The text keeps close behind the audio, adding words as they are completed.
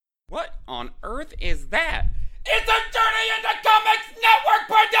on earth is that? It's a Journey into Comics Network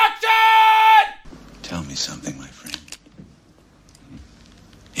production! Tell me something, my friend.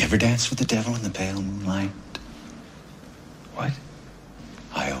 You ever dance with the devil in the pale moonlight? What?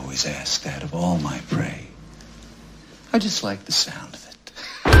 I always ask that of all my prey. I just like the sound of it.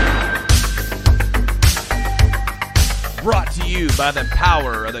 Brought to you by the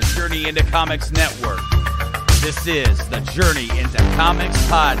power of the Journey into Comics Network. This is the Journey into Comics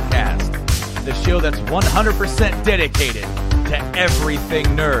podcast, the show that's 100% dedicated to everything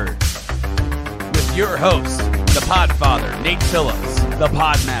nerd. With your hosts, the Podfather, Nate Phillips, the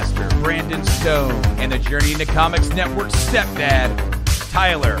Podmaster, Brandon Stone, and the Journey into Comics Network stepdad,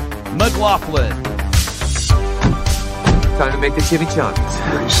 Tyler McLaughlin. Time to make the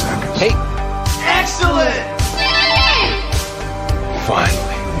chimichangas. 30 seconds. Hey! Excellent! Finally.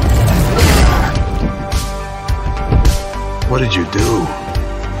 What did you do?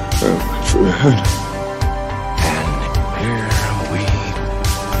 Oh, Fred. And here we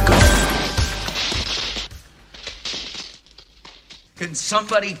go. Can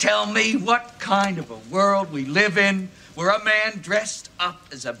somebody tell me what kind of a world we live in where a man dressed up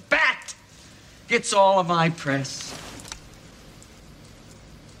as a bat gets all of my press?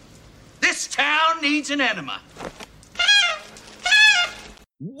 This town needs an enema.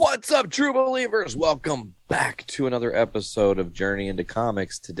 What's up, true believers? Welcome back to another episode of Journey into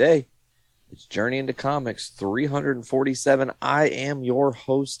Comics. Today, it's Journey into Comics 347. I am your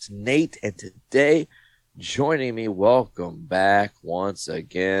host, Nate, and today, joining me, welcome back once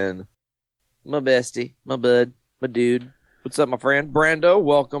again, my bestie, my bud, my dude. What's up, my friend? Brando,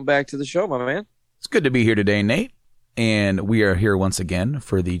 welcome back to the show, my man. It's good to be here today, Nate. And we are here once again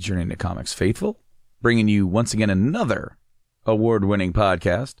for the Journey into Comics Faithful, bringing you once again another award-winning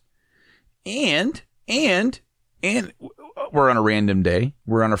podcast. And we're on a random day.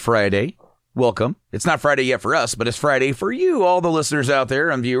 We're on a Friday. Welcome. It's not Friday yet for us, but it's Friday for you, all the listeners out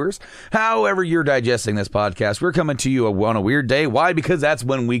there and viewers. However you're digesting this podcast, we're coming to you on a weird day. Why? Because that's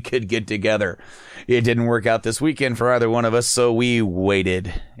when we could get together. It didn't work out this weekend for either one of us, so we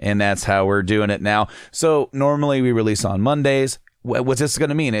waited, and that's how we're doing it now. So normally we release on Mondays. What's this going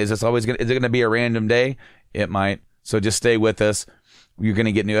to mean? Is it going to be a random day? It might. So just stay with us. You're going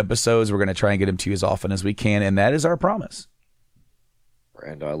to get new episodes. We're going to try and get them to you as often as we can, and that is our promise.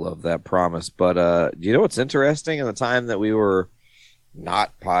 Brando, I love that promise. But you know what's interesting? In the time that we were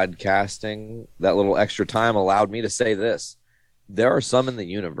not podcasting, that little extra time allowed me to say this. There are some in the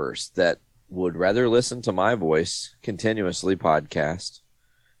universe that would rather listen to my voice continuously podcast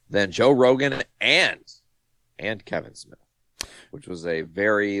than Joe Rogan and Kevin Smith, which was a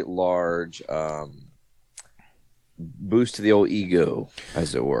very large boost to the old ego,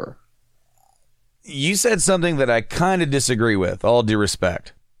 as it were. You said something that I kind of disagree with, all due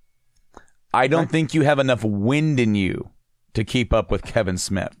respect. I don't think you have enough wind in you to keep up with Kevin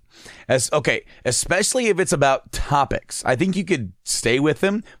Smith. Especially if it's about topics. I think you could stay with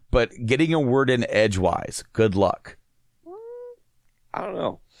him, but getting a word in edgewise, good luck. I don't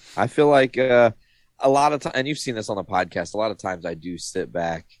know. I feel like a lot of times, and you've seen this on the podcast, a lot of times I do sit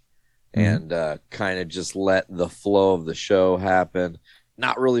back and kind of just let the flow of the show happen.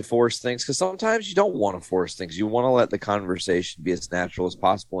 Not really force things, because sometimes you don't want to force things. You want to let the conversation be as natural as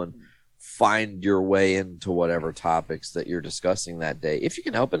possible and find your way into whatever topics that you're discussing that day, if you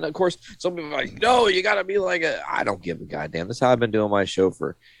can help it. And of course, some people are like, no, you got to be like I don't give a goddamn. This is how I've been doing my show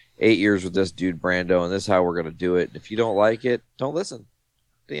for 8 years with this dude, Brando, and this is how we're going to do it. If you don't like it, don't listen.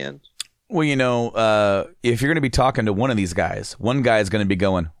 The end. Well, you know, if you're going to be talking to one of these guys, one guy is going to be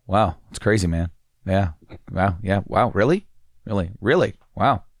going, wow, it's crazy, man. Yeah. Wow. Yeah. Wow. Really?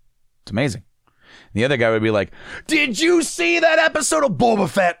 Wow. It's amazing. And the other guy would be like, did you see that episode of Boba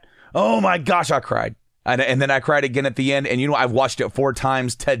Fett? Oh my gosh, I cried. And then I cried again at the end. And you know, I've watched it 4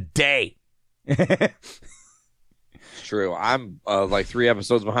 times today. It's true. I'm like 3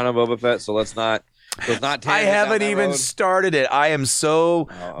 episodes behind on Boba Fett, so let's not I haven't even started it. I am so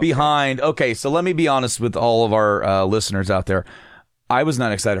behind. Okay, so let me be honest with all of our listeners out there. I was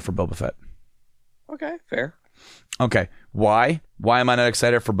not excited for Boba Fett. Okay, fair. Okay, why? Why am I not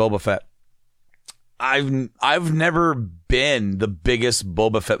excited for Boba Fett? I've never been the biggest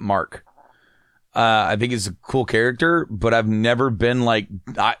Boba Fett mark. I think he's a cool character, but I've never been like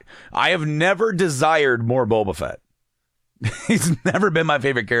I have never desired more Boba Fett. He's never been my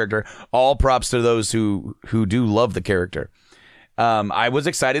favorite character. All props to those who do love the character. I was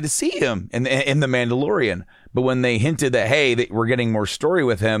excited to see him in The Mandalorian, but when they hinted that, hey, we're getting more story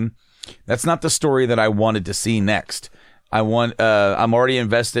with him, that's not the story that I wanted to see next. I'm already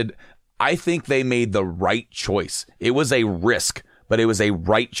invested. I think they made the right choice. It was a risk, but it was a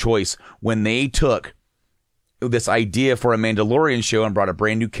right choice when they took this idea for a Mandalorian show and brought a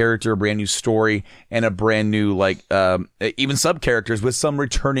brand new character, a brand new story, and a brand new, even sub-characters with some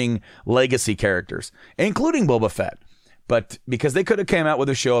returning legacy characters, including Boba Fett. But because they could have came out with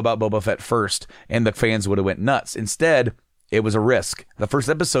a show about Boba Fett first and the fans would have went nuts. Instead, it was a risk. The first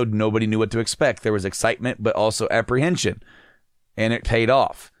episode, nobody knew what to expect. There was excitement, but also apprehension. And it paid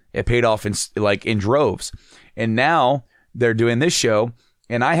off. It paid off in droves. And now they're doing this show,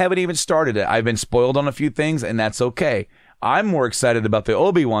 and I haven't even started it. I've been spoiled on a few things, and that's okay. I'm more excited about the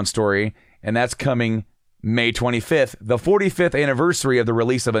Obi-Wan story, and that's coming May 25th, the 45th anniversary of the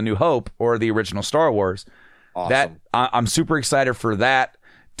release of A New Hope, or the original Star Wars. Awesome. I'm super excited for that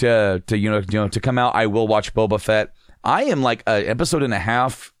to come out. I will watch Boba Fett. I am like an episode and a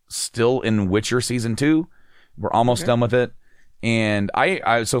half still in Witcher season 2. We're almost done with it. And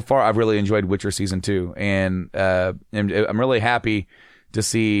I so far I've really enjoyed Witcher season 2, and I'm really happy to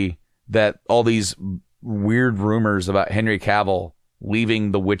see that all these weird rumors about Henry Cavill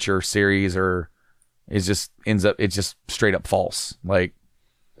leaving the Witcher series it's just straight up false. Like,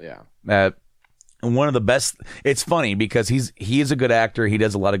 yeah, one of the best. It's funny because he is a good actor. He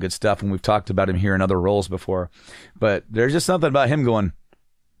does a lot of good stuff, and we've talked about him here in other roles before. But there's just something about him going,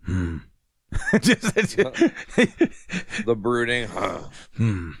 the brooding.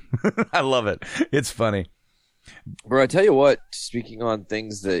 I love it. It's funny. Bro, I tell you what, speaking on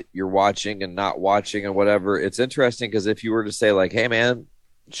things that you're watching and not watching and whatever, it's interesting because if you were to say, like, hey, man,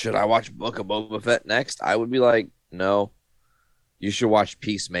 should I watch Book of Boba Fett next? I would be like, no. You should watch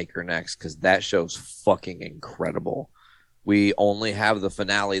Peacemaker next because that show's fucking incredible. We only have the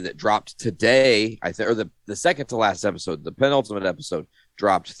finale that dropped today, I think, or the second to last episode, the penultimate episode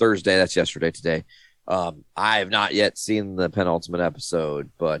dropped Thursday. That's yesterday, today. I have not yet seen the penultimate episode,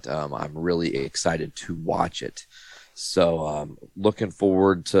 but I'm really excited to watch it. So looking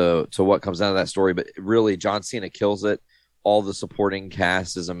forward to what comes out of that story. But really, John Cena kills it. All the supporting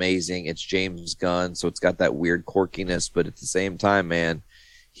cast is amazing. It's James Gunn, so it's got that weird quirkiness, but at the same time, man,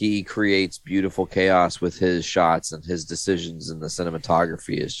 he creates beautiful chaos with his shots, and his decisions, and the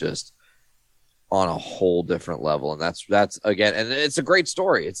cinematography is just on a whole different level. And that's again, and it's a great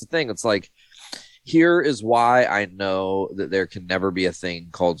story. It's a thing. It's like, here is why I know that there can never be a thing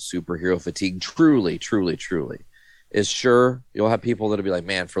called superhero fatigue. Truly, truly, truly. Is sure, you'll have people that'll be like,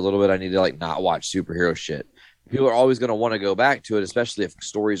 man, for a little bit, I need to like not watch superhero shit. People are always going to want to go back to it, especially if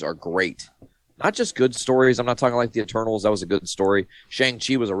stories are great. Not just good stories. I'm not talking like the Eternals. That was a good story.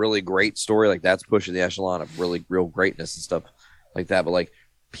 Shang-Chi was a really great story. Like, that's pushing the echelon of really real greatness and stuff like that. But like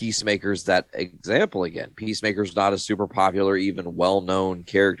Peacemaker's that example again. Peacemaker's not a super popular, even well-known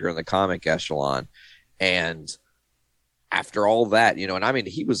character in the comic echelon. And after all that, and I mean,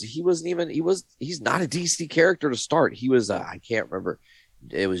 he's not a DC character to start. He was, I can't remember.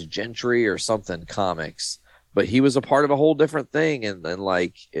 It was Gentry or something comics. But he was a part of a whole different thing, and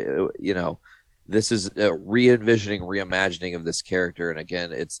like, this is a re-envisioning, reimagining of this character. And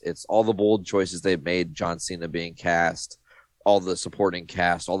again, it's all the bold choices they've made, John Cena being cast, all the supporting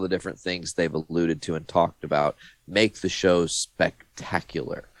cast, all the different things they've alluded to and talked about, make the show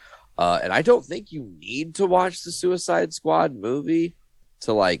spectacular. And I don't think you need to watch the Suicide Squad movie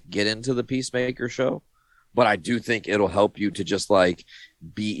to like get into the Peacemaker show, but I do think it'll help you to just like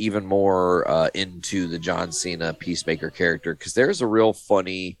be even more into the John Cena Peacemaker character, because there's a real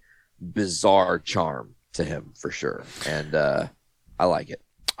funny, bizarre charm to him for sure, and I like it.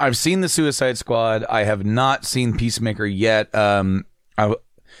 I've seen the Suicide Squad. I have not seen Peacemaker yet.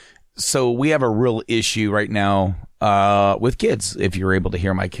 So we have a real issue right now with kids. If you're able to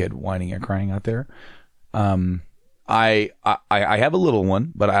hear my kid whining and crying out there, I have a little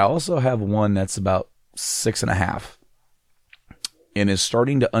one, but I also have one that's about 6.5. And is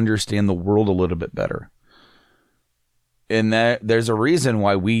starting to understand the world a little bit better. And that there's a reason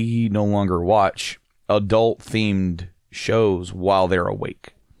why we no longer watch adult-themed shows while they're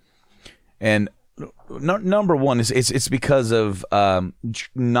awake. And number one is it's because of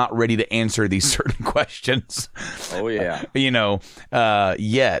not ready to answer these certain questions. Oh yeah,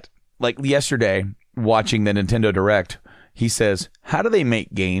 yet. Like yesterday, watching the Nintendo Direct, he says, "How do they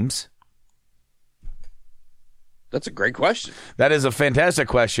make games?" That's a great question. That is a fantastic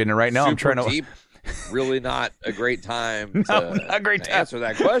question, and right now I'm trying to deep, really not a great time to, not a great time. Answer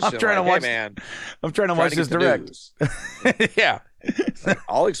that question. I'm trying to watch. Hey, man, I'm trying to watch this Direct. Yeah,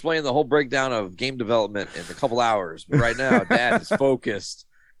 I'll explain the whole breakdown of game development in a couple hours. But right now, Dad is focused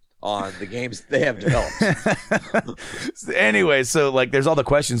on the games they have developed. Anyway, so like there's all the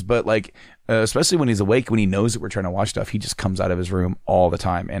questions, but like especially when he's awake, when he knows that we're trying to watch stuff, he just comes out of his room all the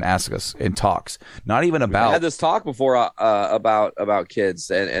time and asks us and talks. Not even about. I had this talk before about kids,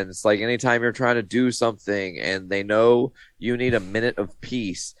 and it's like anytime you're trying to do something and they know you need a minute of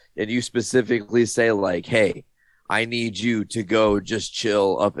peace, and you specifically say like, "Hey, I need you to go just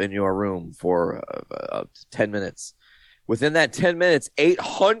chill up in your room for 10 minutes." Within that 10 minutes,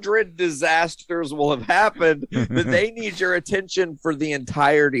 800 disasters will have happened that they need your attention for the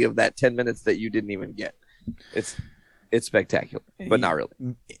entirety of that 10 minutes that you didn't even get. It's spectacular, but not really.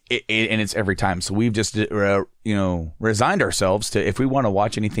 And it's every time. So we've just, resigned ourselves to, if we want to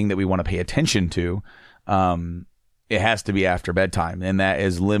watch anything that we want to pay attention to, it has to be after bedtime. And that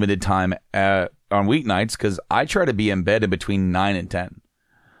is limited time on weeknights, because I try to be in bed in between 9 and 10.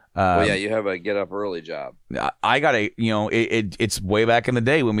 Well, yeah, you have a get up early job. I got to, it's way back in the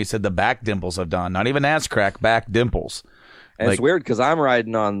day when we said the back dimples of dawn, not even ass crack, back dimples. And it's weird because I'm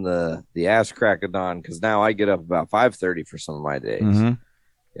riding on the ass crack of dawn, because now I get up about 5:30 for some of my days.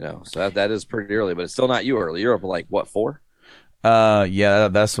 Mm-hmm. So that is pretty early, but it's still not you early. You're up at like what, 4? Yeah,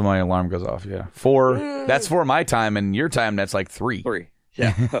 that's when my alarm goes off. Yeah, 4. That's for my time, and your time that's like 3. 3.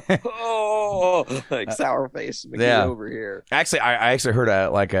 Yeah. Oh, like sour face McGee over here. Actually, I actually heard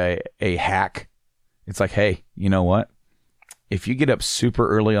a hack. It's like, hey, you know what? If you get up super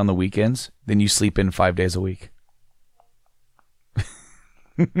early on the weekends, then you sleep in 5 days a week.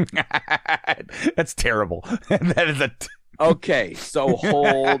 That's terrible. That is Okay, so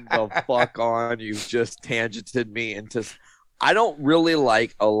hold the fuck on. You've just tangented me into. I don't really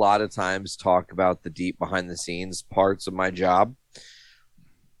like a lot of times talk about the deep behind the scenes parts of my job.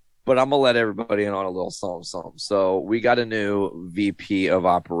 But I'm going to let everybody in on a little something. So we got a new VP of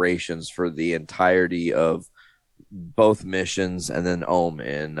operations for the entirety of both missions and then OHM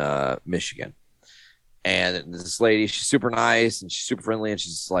in Michigan. And this lady, she's super nice and she's super friendly. And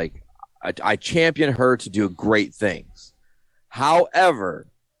she's like, I champion her to do great things.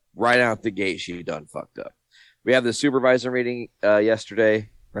 However, right out the gate, she done fucked up. We have the supervisor meeting yesterday.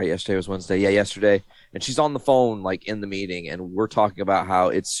 Right, yesterday was Wednesday. Yeah, yesterday. And she's on the phone, like, in the meeting, and we're talking about how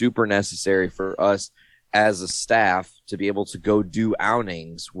it's super necessary for us as a staff to be able to go do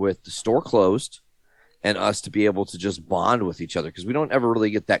outings with the store closed and us to be able to just bond with each other, because we don't ever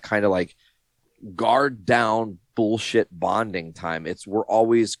really get that kind of, like, guard down bullshit bonding time. We're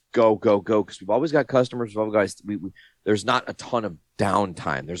always go, because we've always got customers. There's not a ton of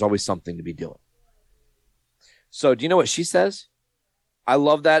downtime. There's always something to be doing. So do you know what she says? I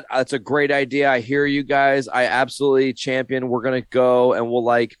love that. That's a great idea. I hear you guys. I absolutely champion. We're going to go and we'll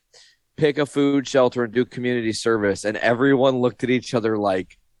like pick a food shelter and do community service. And everyone looked at each other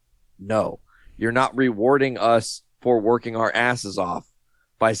like, no, you're not rewarding us for working our asses off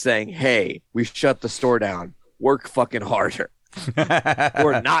by saying, hey, we shut the store down. Work fucking harder.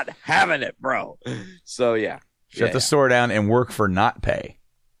 We're not having it, bro. So yeah. Shut the store down and work for not pay.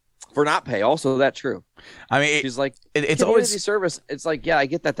 For not pay. Also, that's true. I mean, she's like, it's always service. It's like, yeah, I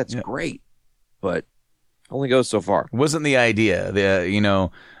get that. That's great, but only goes so far. Wasn't the idea?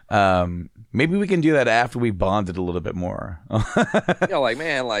 Maybe we can do that after we bonded a little bit more. Like,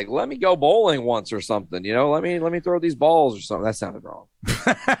 man, like let me go bowling once or something. Let me throw these balls or something. That sounded wrong.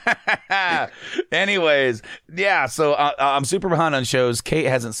 Anyways, yeah. So I'm super behind on shows. Kate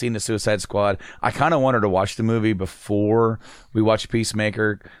hasn't seen the Suicide Squad. I kind of want her to watch the movie before we watch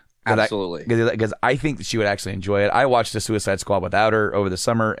Peacemaker. Absolutely. Because I think that she would actually enjoy it. I watched the Suicide Squad without her over the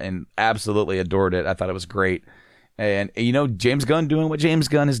summer and absolutely adored it. I thought it was great. And, James Gunn doing what James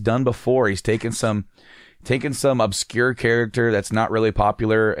Gunn has done before. He's taken some obscure character that's not really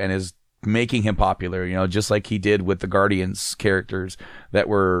popular and is making him popular, just like he did with the Guardians characters that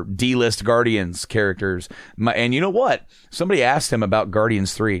were D-list Guardians characters. And you know what? Somebody asked him about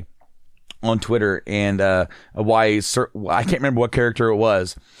Guardians 3 on Twitter and why I can't remember what character it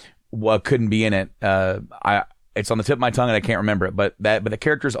was. What couldn't be in it. It's on the tip of my tongue and I can't remember it, but the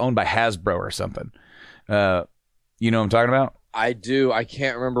character is owned by Hasbro or something. You know what I'm talking about? I do. I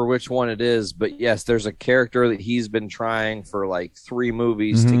can't remember which one it is, but yes, there's a character that he's been trying for like 3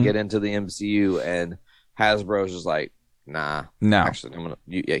 movies to get into the MCU, and Hasbro's just like, nah. No. Actually,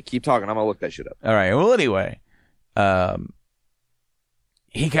 keep talking. I'm gonna look that shit up. All right. Well, anyway,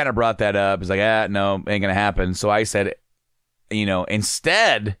 he kind of brought that up. He's like, no, ain't gonna happen. So I said,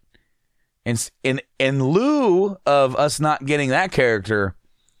 instead, in lieu of us not getting that character,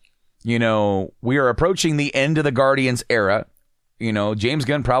 we are approaching the end of the Guardians era. James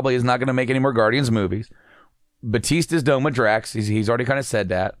Gunn probably is not going to make any more Guardians movies. Batista's done with Drax. He's already kind of said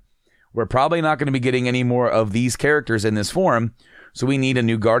that. We're probably not going to be getting any more of these characters in this form. So we need a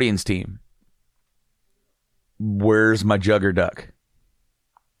new Guardians team. Where's my Juggerduck?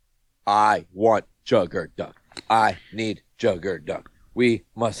 I want Juggerduck. I need Juggerduck. We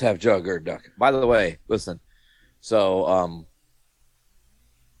must have Juggerduck. By the way, listen. So,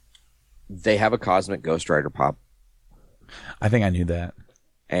 they have a Cosmic Ghost Rider pop. I think I knew that.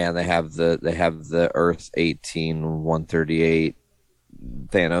 And they have the Earth 18138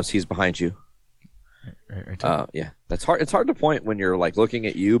 Thanos. He's behind you. Right. Yeah, that's hard. It's hard to point when you're like looking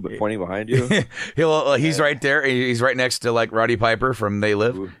at you, but pointing behind you. He's right there. He's right next to like Roddy Piper from They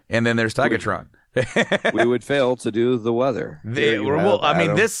Live, and then there's Tigatron. We would fail to do the weather.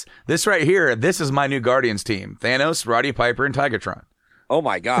 This right here. This is my new Guardians team: Thanos, Roddy Piper, and Tigatron. Oh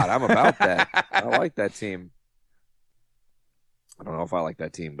my God, I'm about that. I like that team. I don't know if I like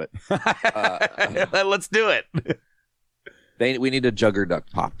that team, but let's do it. We need a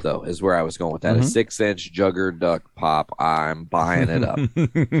Juggerduck pop, though, is where I was going with that. A 6-inch Juggerduck pop. I'm buying it up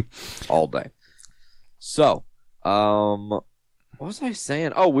all day. So, what was I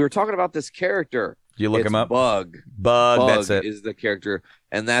saying? Oh, we were talking about this character. You look him up? Bug, that's it. Is the character.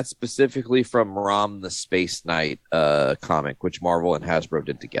 And that's specifically from Rom the Space Knight comic, which Marvel and Hasbro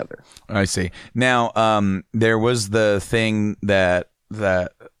did together. I see. Now, there was the thing that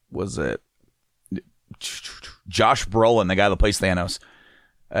was it. Josh Brolin, the guy that plays Thanos,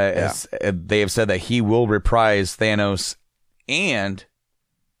 they have said that he will reprise Thanos and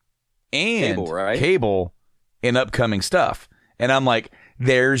Cable in upcoming stuff. And I'm like,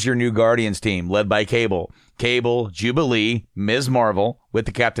 there's your new Guardians team led by Cable. Cable, Jubilee, Ms. Marvel with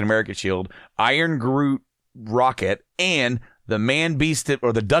the Captain America shield, Iron Groot Rocket, and the Man Beast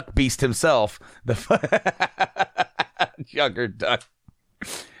or the Duck Beast himself, the Juggerduck.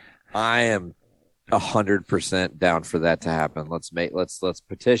 I am 100% down for that to happen. Let's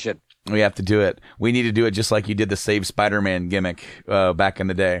petition. We have to do it. We need to do it just like you did the Save Spider-Man gimmick back in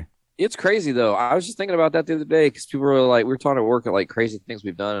the day. It's crazy though. I was just thinking about that the other day because people were like, we were talking at work at like crazy things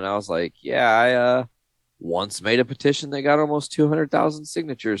we've done, and I was like, yeah, I once made a petition that got almost 200,000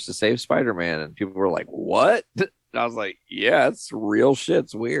 signatures to save Spider-Man, and people were like, what? And I was like, yeah, it's real shit.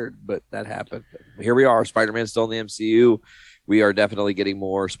 It's weird, but that happened. Here we are. Spider-Man's still in the MCU. We are definitely getting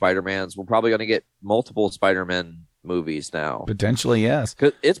more Spider-Mans. We're probably going to get multiple Spider-Man movies now. Potentially, yes.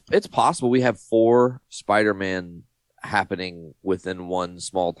 'Cause it's possible we have 4 Spider-Man happening within one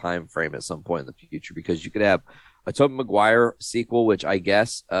small time frame at some point in the future, because you could have a Tobey Maguire sequel, which I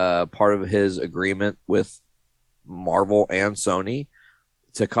guess part of his agreement with Marvel and Sony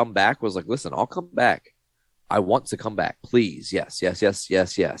to come back was like, listen, I'll come back. I want to come back. Please. Yes.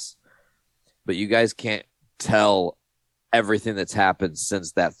 But you guys can't tell everything that's happened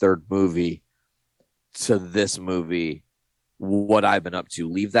since that third movie to this movie, what I've been up to.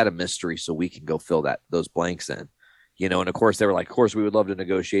 Leave that a mystery so we can go fill those blanks in. And of course they were like, of course we would love to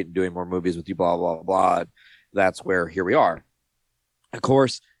negotiate and doing more movies with you, blah, blah, blah. That's where here we are. Of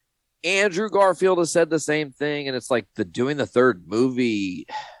course, Andrew Garfield has said the same thing, and it's like doing the third movie,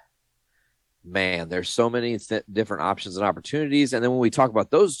 man, there's so many different options and opportunities. And then when we talk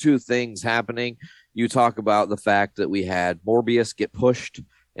about those two things happening, you talk about the fact that we had Morbius get pushed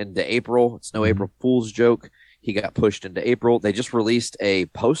into April. It's no April Fool's joke. He got pushed into April. They just released a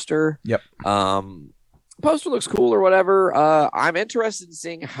poster. Yep. Poster looks cool or whatever. I'm interested in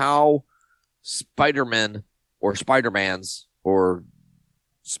seeing how Spider-Men or Spider-Mans or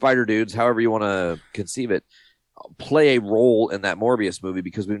Spider Dudes, however you want to conceive it, play a role in that Morbius movie,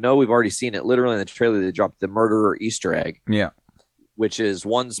 because we know we've already seen it literally in the trailer. They dropped the murderer Easter egg. Yeah. Which is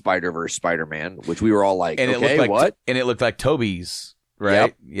one Spider-Verse Spider-Man, which we were all like, and okay, it looked like what? And it looked like Toby's, right?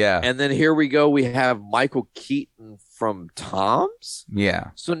 Yep. Yeah. And then here we go. We have Michael Keaton from Tom's.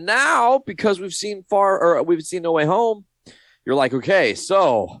 Yeah. So now, because we've seen No Way Home, you're like, okay,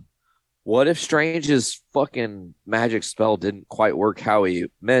 so what if Strange's fucking magic spell didn't quite work how he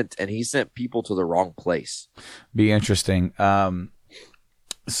meant, and he sent people to the wrong place? Be interesting.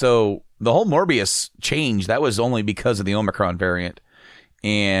 So the whole Morbius change, that was only because of the Omicron variant.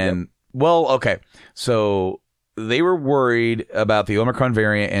 And, well, okay. So they were worried about the Omicron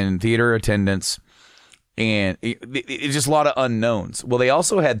variant and theater attendance, and it's just a lot of unknowns. Well, they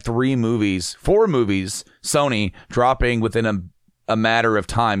also had 4 movies, Sony, dropping within a matter of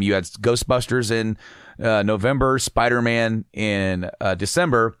time. You had Ghostbusters in November, Spider-Man in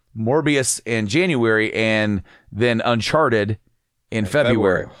December, Morbius in January, and then Uncharted in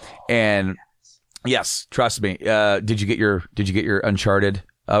February. And yes, trust me. Did you get your Uncharted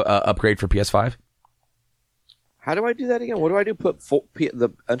upgrade for PS5? How do I do that again? What do I do? Put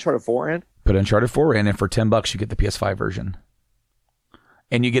the Uncharted 4 in? Put Uncharted 4 in, and for $10 you get the PS5 version.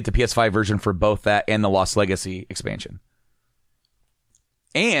 And you get the PS5 version for both that and the Lost Legacy expansion.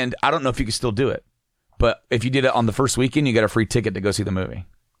 And I don't know if you can still do it, but if you did it on the first weekend, you got a free ticket to go see the movie.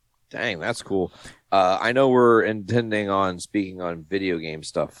 Dang, that's cool. I know we're intending on speaking on video game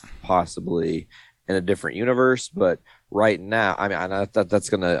stuff, possibly in a different universe, but right now, I mean, that's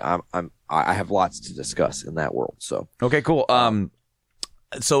gonna. I have lots to discuss in that world. So okay, cool.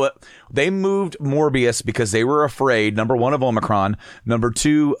 So they moved Morbius because they were afraid, number one, of Omicron, number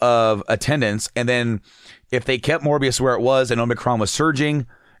two, of attendance, and then if they kept Morbius where it was and Omicron was surging,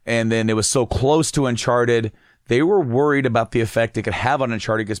 and then it was so close to Uncharted, they were worried about the effect it could have on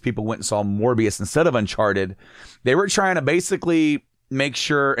Uncharted because people went and saw Morbius instead of Uncharted. They were trying to basically make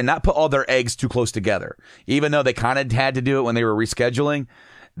sure and not put all their eggs too close together. Even though they kind of had to do it when they were rescheduling,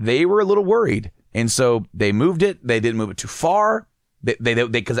 they were a little worried. And so they moved it. They didn't move it too far. They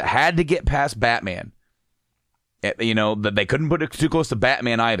because it had to get past Batman. You know, they couldn't put it too close to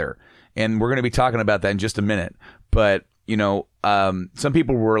Batman either. And we're going to be talking about that in just a minute. But, you know, some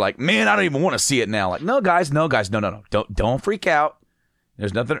people were like, man, I don't even want to see it now. Like, no, guys. No. Don't freak out.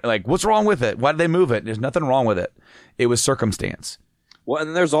 There's nothing like, what's wrong with it? Why did they move it? There's nothing wrong with it. It was circumstance. Well,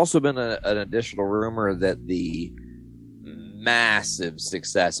 and there's also been an additional rumor that the massive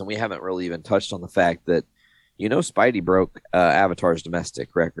success, and we haven't really even touched on the fact that, you know, Spidey broke Avatar's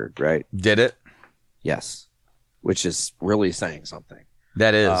domestic record, right? Did it? Yes. Which is really saying something.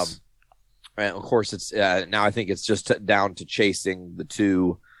 That is. And of course, it's now I think it's just down to chasing the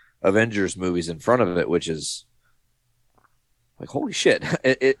two Avengers movies in front of it, which is like, holy shit.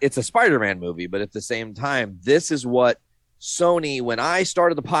 It's a Spider-Man movie, but at the same time, this is what Sony, when I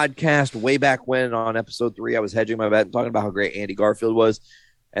started the podcast way back when on episode 3, I was hedging my bet and talking about how great Andy Garfield was,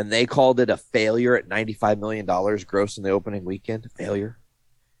 and they called it a failure at $95 million gross in the opening weekend. Failure.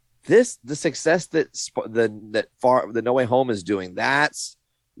 The success that the No Way Home is doing, that's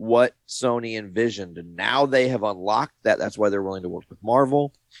what Sony envisioned, and now they have unlocked that. That's why they're willing to work with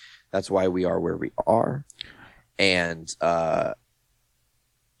Marvel. That's why we are where we are. And I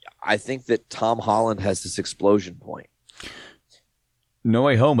think that Tom Holland has this explosion point. No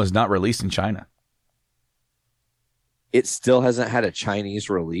Way Home was not released in China. It still hasn't had a Chinese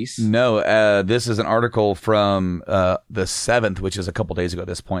release? No, this is an article from the 7th, which is a couple days ago at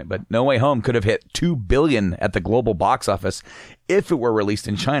this point. But No Way Home could have hit $2 billion at the global box office if it were released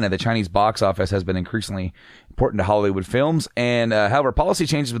in China. The Chinese box office has been increasingly important to Hollywood films. And however, policy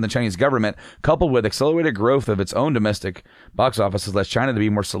changes from the Chinese government, coupled with accelerated growth of its own domestic box office, has led China to be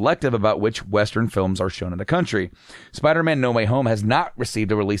more selective about which Western films are shown in the country. Spider-Man No Way Home has not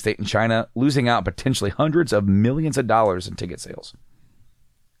received a release date in China, losing out potentially hundreds of millions of dollars in ticket sales.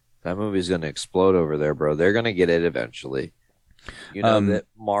 That movie's going to explode over there, bro. They're going to get it eventually. You know that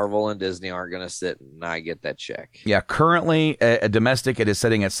Marvel and Disney aren't going to sit and not get that check. Yeah, currently a domestic, it is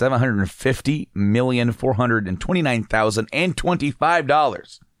sitting at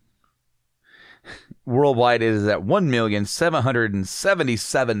 $750,429,025. Worldwide, it is at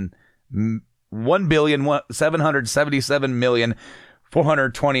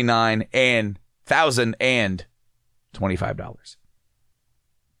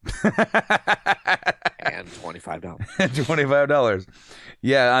And $25. $25.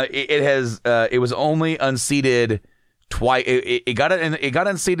 Yeah, it has. It was only unseated twice. It got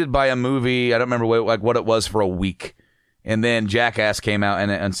unseated by a movie. I don't remember what it was for a week, and then Jackass came out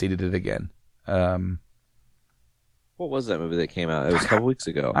and it unseated it again. What was that movie that came out? It was a couple weeks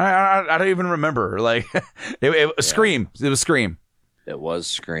ago. I don't even remember. Like it was Scream. It was Scream. It was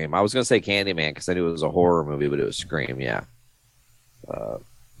Scream. I was gonna say Candyman because I knew it was a horror movie, but it was Scream. Yeah.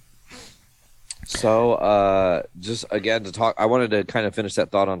 So just again to talk, I wanted to kind of finish that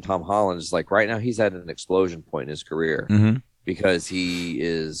thought on Tom Holland. Just like right now, he's at an explosion point in his career because he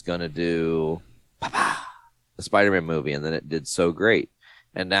is gonna do the Spider-Man movie, and then it did so great,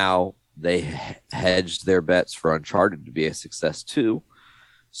 and now they hedged their bets for Uncharted to be a success too.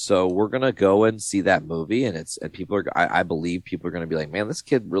 So we're gonna go and see that movie, and people are. I believe people are gonna be like, man, this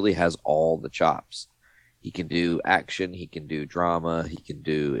kid really has all the chops. He can do action, he can do drama, he can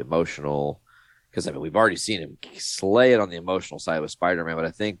do emotional. Because I mean, we've already seen him slay it on the emotional side with Spider-Man, but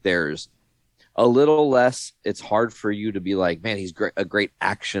I think there's a little less. It's hard for you to be like, man, he's a great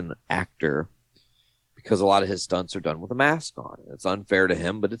action actor, because a lot of his stunts are done with a mask on. It's unfair to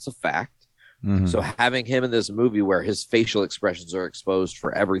him, but it's a fact. Mm-hmm. So having him in this movie where his facial expressions are exposed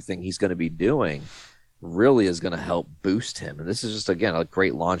for everything he's going to be doing really is going to help boost him. And this is just, again, a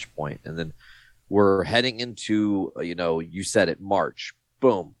great launch point. And then we're heading into, you said it, March.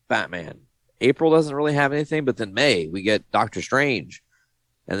 Boom, Batman. April doesn't really have anything, but then May, we get Doctor Strange.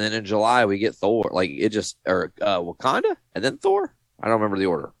 And then in July, we get Thor. Wakanda, and then Thor. I don't remember the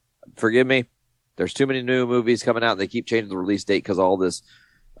order. Forgive me. There's too many new movies coming out, and they keep changing the release date because all this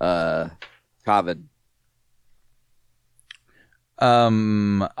Coven?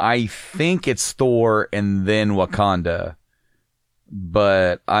 I think it's Thor and then Wakanda,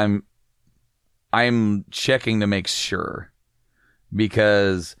 but I'm checking to make sure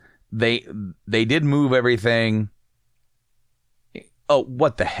because they did move everything. Oh,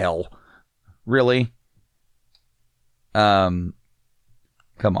 what the hell? Really? Come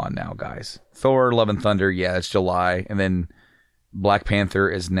on now, guys. Thor, Love and Thunder, yeah, it's July, and then Black Panther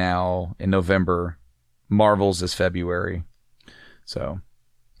is now in November. Marvel's is February. So,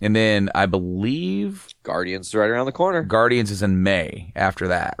 and then I believe Guardians is right around the corner. Guardians is in May after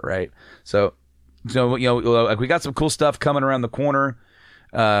that, right? So you know, like we got some cool stuff coming around the corner.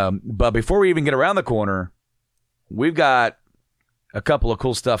 But before we even get around the corner, we've got a couple of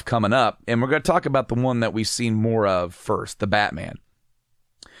cool stuff coming up, and we're going to talk about the one that we've seen more of first, the Batman.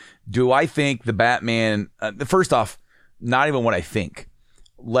 Do I think the Batman? First off, not even what I think.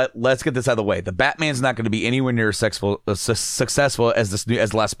 Let's get this out of the way. The Batman's not going to be anywhere near as successful as the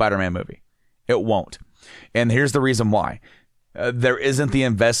last Spider-Man movie. It won't. And here's the reason why. There isn't the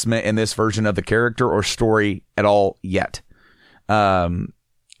investment in this version of the character or story at all yet. There's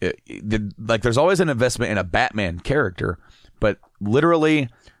always an investment in a Batman character, but literally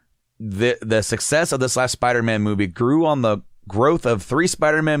the success of this last Spider-Man movie grew on the growth of 3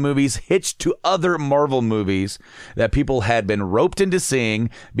 Spider-Man movies hitched to other Marvel movies that people had been roped into seeing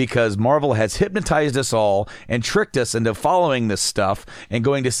because Marvel has hypnotized us all and tricked us into following this stuff and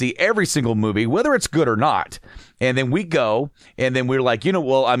going to see every single movie, whether it's good or not. And then we go, and then we're like,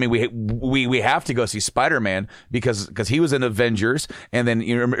 we have to go see Spider-Man because he was in Avengers, and then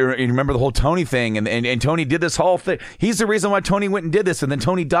you remember the whole Tony thing, and Tony did this whole thing. He's the reason why Tony went and did this, and then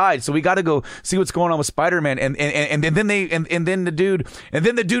Tony died, so we got to go see what's going on with Spider-Man, and then the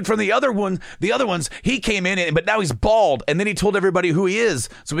dude from the other ones, he came in, but now he's bald, and then he told everybody who he is,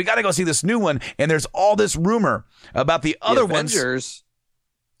 so we got to go see this new one, and there's all this rumor about the other ones. Avengers.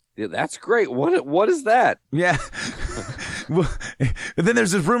 Yeah, that's great. What is that? Yeah. And then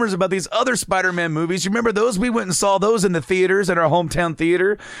there's these rumors about these other Spider-Man movies. You remember those? We went and saw those in the theaters, in our hometown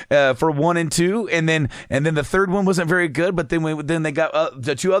theater, for 1 and 2, and then the third one wasn't very good. But then they got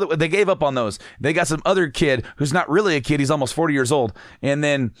the 2 other. They gave up on those. They got some other kid who's not really a kid. He's almost 40 years old, and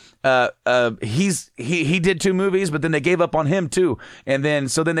then he did 2 movies, but then they gave up on him too. And then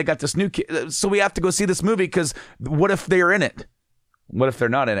they got this new kid. So we have to go see this movie because what if they're in it? What if they're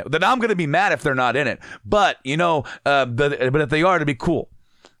not in it? Then I'm going to be mad if they're not in it. But, but if they are, it'd be cool.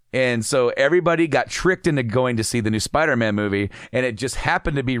 And so everybody got tricked into going to see the new Spider-Man movie, and it just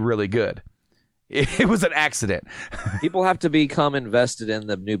happened to be really good. It was an accident. People have to become invested in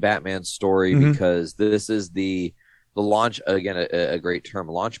the new Batman story because this is the launch, again, a great term,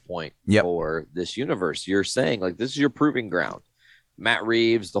 launch point for this universe. You're saying, like, this is your proving ground. Matt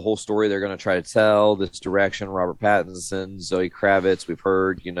Reeves, the whole story they're going to try to tell, this direction, Robert Pattinson, Zoe Kravitz, we've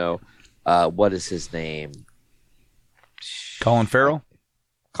heard, what is his name? Colin Farrell?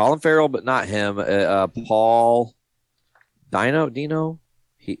 Colin Farrell, but not him. Paul Dino?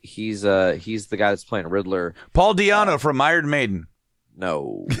 He's the guy that's playing Riddler. Paul Diano from Iron Maiden.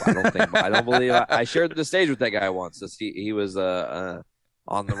 No, I don't believe I shared the stage with that guy once. He was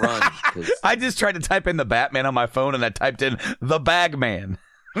on the run. I just tried to type in the Batman on my phone, and I typed in the Bagman.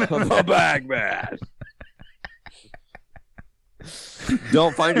 The Bagman.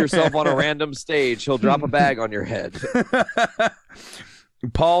 Don't find yourself on a random stage. He'll drop a bag on your head.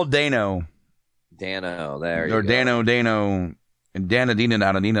 Paul Dano. There you go. Or Dano. Dina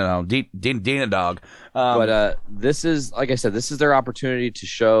Dog. But this is, like I said, this is their opportunity to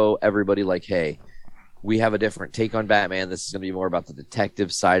show everybody, like, hey, we have a different take on Batman. This is going to be more about the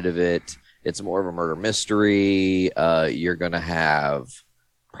detective side of it. It's more of a murder mystery. You're going to have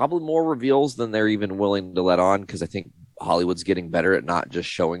probably more reveals than they're even willing to let on, because I think Hollywood's getting better at not just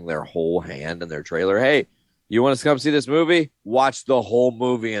showing their whole hand in their trailer. Hey, you want us to come see this movie? Watch the whole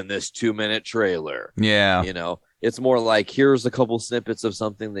movie in this 2-minute trailer. Yeah. It's more like, here's a couple snippets of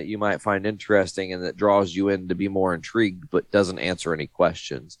something that you might find interesting and that draws you in to be more intrigued, but doesn't answer any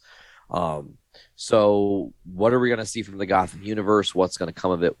questions. So what are we going to see from the Gotham universe? What's going to come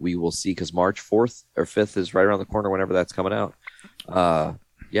of it? We will see, because March 4th or 5th is right around the corner, whenever that's coming out.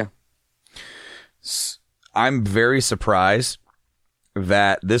 Yeah. I'm very surprised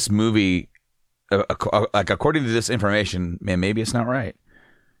that this movie, like, according to this information, man, maybe it's not right,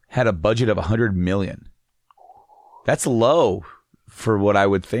 had a budget of $100 million. That's low for what I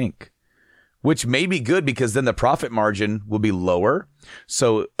would think, which may be good because then the profit margin will be lower.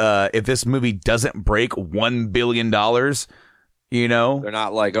 So if this movie doesn't break $1 billion You know, They're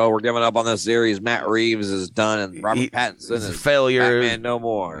not like, oh, we're giving up on this series. Matt Reeves is done, and Robert Pattinson is a failure. Batman no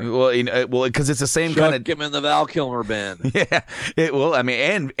more. Well, because it's the same kind of. Chuck him in the Val Kilmer bin. Yeah, I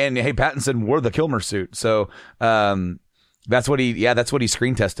mean, and hey, Pattinson wore the Kilmer suit, so that's what he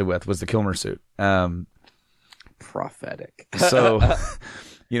screen tested with, was the Kilmer suit. Prophetic. So,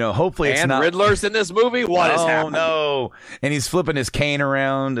 hopefully it's and not. Riddler's in this movie. What is happening? No, and he's flipping his cane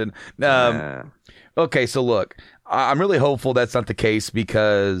around, and okay, so look, I'm really hopeful that's not the case,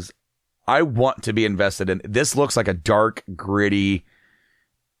 because I want to be invested in. This looks like a dark, gritty,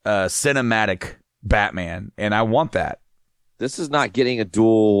 cinematic Batman, and I want that. This is not getting a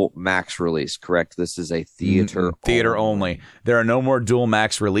dual max release, correct? This is a theater only. There are no more dual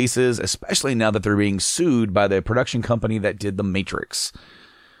max releases, especially now that they're being sued by the production company that did The Matrix.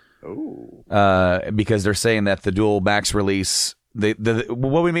 Oh, because they're saying that the dual max release.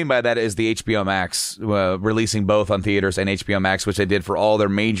 What we mean by that is the HBO Max, releasing both on theaters and HBO Max, which they did for all their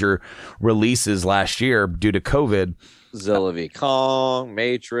major releases last year due to COVID. Zilla v. Kong,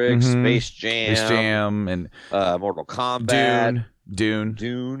 Matrix, Space Jam, and Mortal Kombat,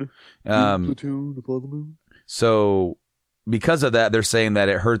 Dune. So because of that, they're saying that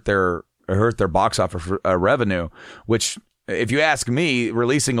it hurt their box office revenue, which, if you ask me,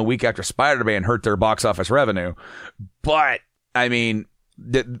 releasing a week after Spider-Man hurt their box office revenue. But I mean,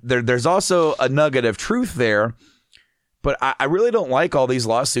 there's also a nugget of truth there. But I really don't like all these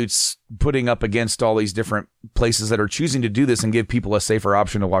lawsuits putting up against all these different places that are choosing to do this and give people a safer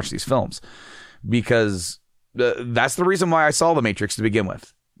option to watch these films, because that's the reason why I saw The Matrix to begin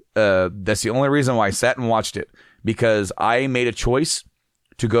with. That's the only reason why I sat and watched it, because I made a choice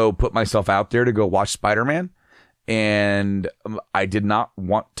to go put myself out there to go watch Spider-Man, and I did not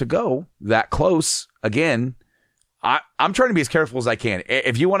want to go that close again. I'm trying to be as careful as I can.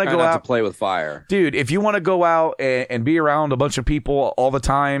 If you want to go out to play with fire, dude, if you want to go out and be around a bunch of people all the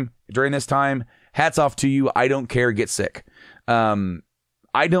time during this time, hats off to you. I don't care. Get sick.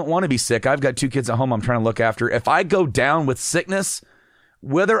 I don't want to be sick. I've got 2 kids at home I'm trying to look after. If I go down with sickness,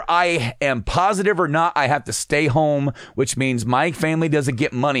 whether I am positive or not, I have to stay home, which means my family doesn't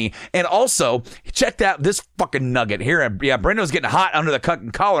get money. And also, check out this fucking nugget here. Yeah, Brendo's getting hot under the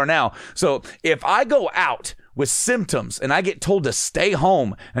collar now. So if I go out with symptoms and I get told to stay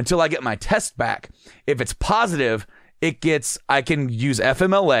home until I get my test back, if it's positive, I can use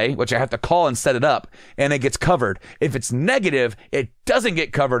FMLA, which I have to call and set it up, and it gets covered. If it's negative, it doesn't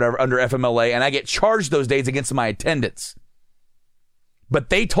get covered under FMLA, and I get charged those days against my attendance. But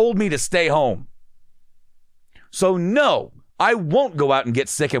they told me to stay home. So no, I won't go out and get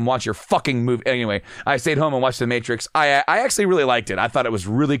sick and watch your fucking movie. Anyway, I stayed home and watched The Matrix. I actually really liked it. I thought it was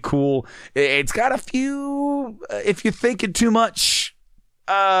really cool. It's got a few, if you're thinking too much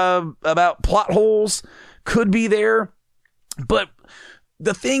about plot holes, could be there. But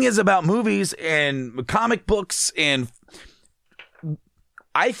the thing is about movies and comic books, and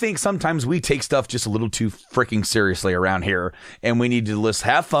I think sometimes we take stuff just a little too freaking seriously around here, and we need to just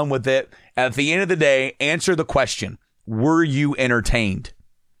have fun with it. At the end of the day, answer the question. Were you entertained?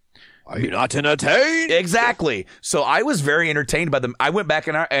 Are you not entertained? Exactly. So I was very entertained by them. I went back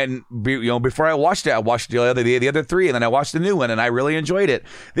and before I watched it, I watched the other 3, and then I watched the new one, and I really enjoyed it.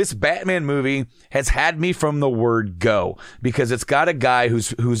 This Batman movie has had me from the word go, because it's got a guy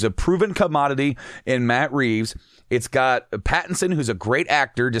who's a proven commodity in Matt Reeves. It's got Pattinson, who's a great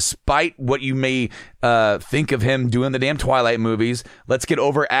actor, despite what you may think of him doing the damn Twilight movies. Let's get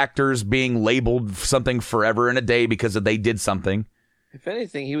over actors being labeled something forever and a day because they did something. If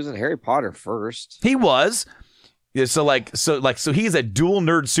anything, he was in Harry Potter first. He was. So he's a dual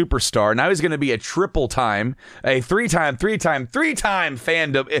nerd superstar. Now he's going to be a three-time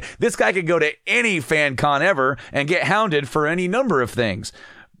fandom. This guy could go to any fan con ever and get hounded for any number of things.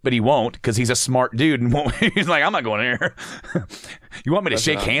 But he won't, because he's a smart dude, and he's like, I'm not going here. You want me to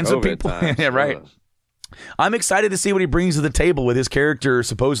shake hands with people? Yeah, right. I'm excited to see what he brings to the table with his character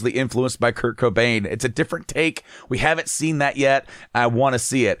supposedly influenced by Kurt Cobain. It's a different take. We haven't seen that yet. I want to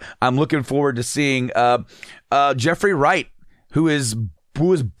see it. I'm looking forward to seeing Jeffrey Wright, who was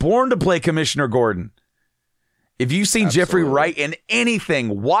born to play Commissioner Gordon. If you've seen Jeffrey Wright in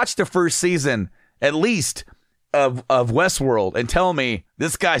anything, watch the first season at least of Westworld and tell me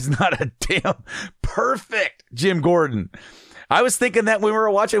this guy's not a damn perfect Jim Gordon. I was thinking that when we were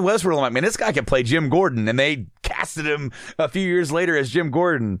watching Westworld, I'm like, man, this guy can play Jim Gordon, and they casted him a few years later as Jim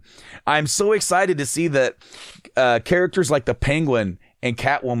Gordon. I'm so excited to see that characters like the Penguin and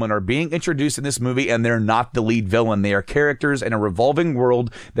Catwoman are being introduced in this movie, and they're not the lead villain. They are characters in a revolving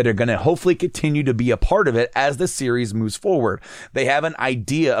world that are going to hopefully continue to be a part of it as the series moves forward. They have an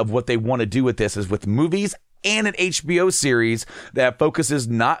idea of what they want to do with this, as with movies and an HBO series that focuses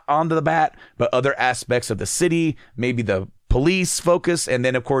not on the Bat, but other aspects of the city, maybe the police focus. And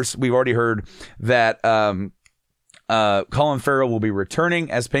then, of course, we've already heard that Colin Farrell will be returning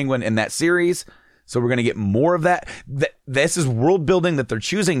as Penguin in that series. So we're going to get more of that. This is world building that they're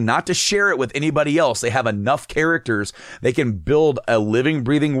choosing not to share it with anybody else. They have enough characters. They can build a living,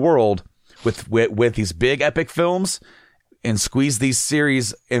 breathing world with these big epic films and squeeze these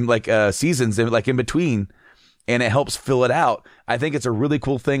series in like seasons in like in between. And it helps fill it out. I think it's a really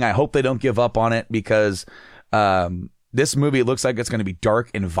cool thing. I hope they don't give up on it because this movie looks like it's going to be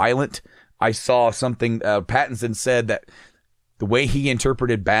dark and violent. I saw something Pattinson said that the way he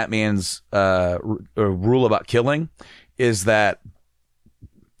interpreted Batman's rule about killing is that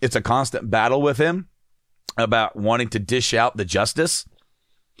it's a constant battle with him about wanting to dish out the justice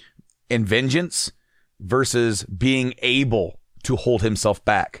and vengeance versus being able to hold himself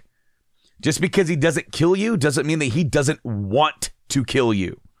back. Just because he doesn't kill you doesn't mean that he doesn't want to kill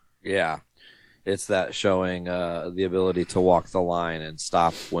you. Yeah. It's that showing the ability to walk the line and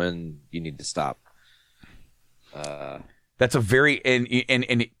stop when you need to stop. That's a very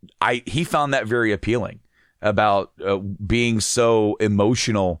he found that very appealing about being so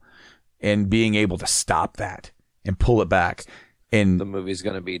emotional and being able to stop that and pull it back. And the movie's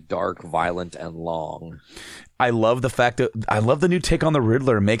going to be dark, violent, and long. I love the fact that I love the new take on the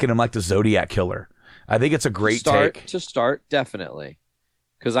Riddler, making him like the Zodiac killer. I think it's a great take. To start, definitely.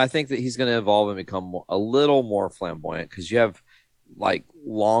 Because I think that he's going to evolve and become a little more flamboyant because you have like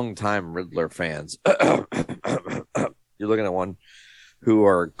longtime Riddler fans. You're looking at one who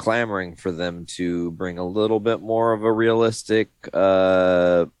are clamoring for them to bring a little bit more of a realistic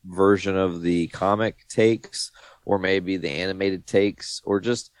version of the comic takes, or maybe the animated takes, or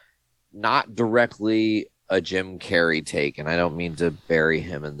just not directly a Jim Carrey take. And I don't mean to bury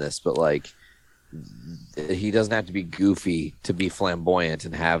him in this, but like he doesn't have to be goofy to be flamboyant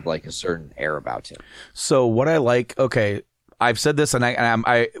and have like a certain air about him. So what I like, okay, I've said this, and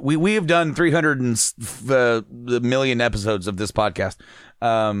we have done 300 million episodes of this podcast,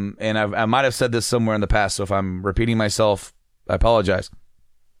 and I might have said this somewhere in the past. So if I'm repeating myself, I apologize.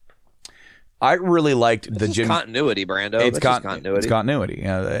 I really liked the continuity, Brando. It's continuity. It's continuity.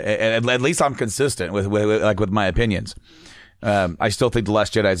 At least I'm consistent with my opinions. I still think The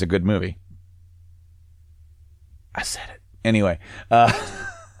Last Jedi is a good movie. I said it anyway.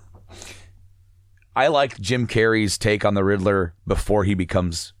 I like Jim Carrey's take on the Riddler before he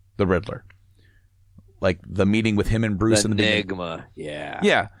becomes the Riddler. Like the meeting with him and Bruce in the Enigma. Yeah.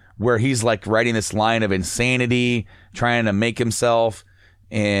 Yeah. Where he's like writing this line of insanity, trying to make himself,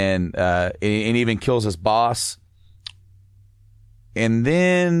 and even kills his boss. And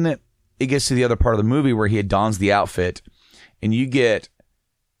then it gets to the other part of the movie where he dons the outfit, and you get,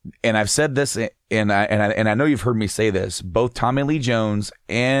 and I've said this, and I know you've heard me say this, both Tommy Lee Jones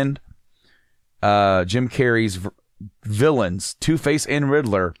and Jim Carrey's villains, Two-Face and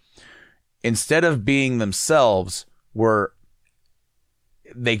Riddler, instead of being themselves, were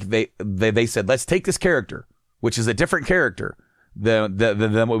they said, let's take this character, which is a different character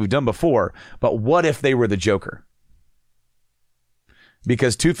than what we've done before, but what if they were the Joker?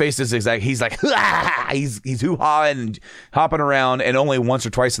 Because Two-Face is he's like he's hoo-ha and hopping around, and only once or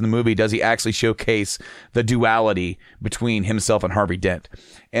twice in the movie does he actually showcase the duality between himself and Harvey Dent.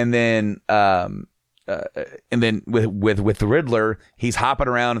 And then with the Riddler, he's hopping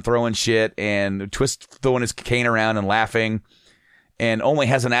around and throwing shit and throwing his cane around and laughing, and only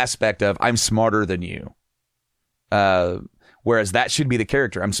has an aspect of I'm smarter than you. Whereas that should be the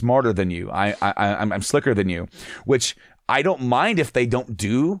character. I'm smarter than you. I'm slicker than you, which I don't mind if they don't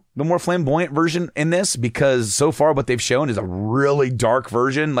do the more flamboyant version in this, because so far what they've shown is a really dark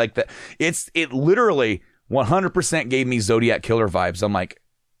version. Like it literally 100% gave me Zodiac Killer vibes. I'm like,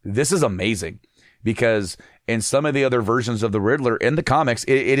 this is amazing, because in some of the other versions of the Riddler in the comics,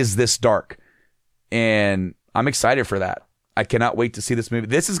 it is this dark, and I'm excited for that. I cannot wait to see this movie.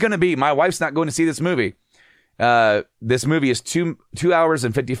 This is going to be, my wife's not going to see this movie. This movie is 2 hours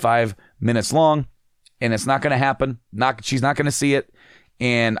and 55 minutes long. And it's not going to happen. She's not going to see it.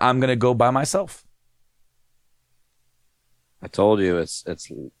 And I'm going to go by myself. I told you it's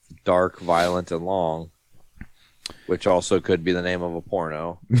dark, violent, and long, which also could be the name of a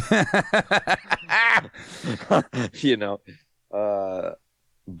porno. You know.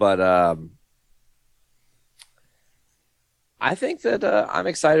 But I think that I'm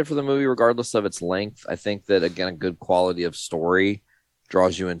excited for the movie regardless of its length. I think that, again, a good quality of story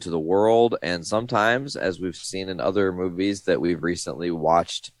draws you into the world, and sometimes, as we've seen in other movies that we've recently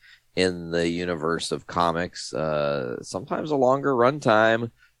watched in the universe of comics, sometimes a longer runtime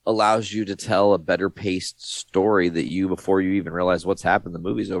allows you to tell a better paced story that you, before you even realize what's happened, the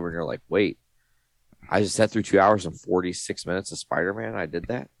movie's over and you're like, wait, I just sat through 2 hours and 46 minutes of Spider-Man. I did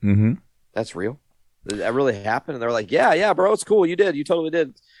that. Mm-hmm. That's real. Did that really happen? And they're like, yeah, bro, it's cool. You did. You totally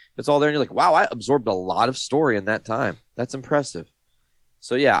did. It's all there. And you're like, wow, I absorbed a lot of story in that time. That's impressive.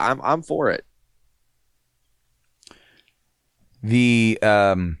 So yeah, I'm for it. The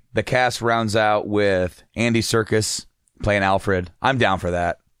cast rounds out with Andy Serkis playing Alfred. I'm down for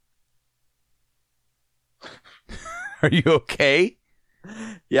that. Are you okay?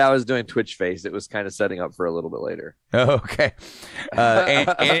 Yeah, I was doing Twitch face. It was kind of setting up for a little bit later. Oh, okay.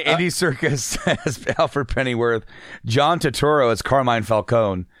 Andy Serkis as Alfred Pennyworth. John Turturro as Carmine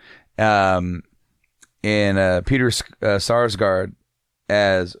Falcone. And Peter Sarsgaard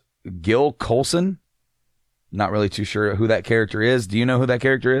as Gil Coulson. Not really too sure who that character is. Do you know who that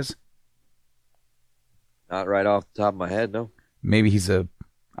character is? Not right off the top of my head, no. Maybe he's I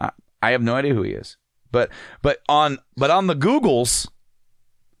have no idea who he is. But on the Googles.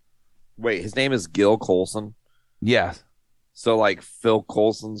 Wait, his name is Gil Coulson? Yeah. So like Phil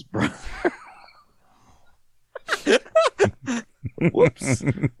Coulson's brother. Whoops.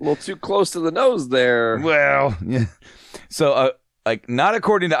 A little too close to the nose there. Well, yeah. So like not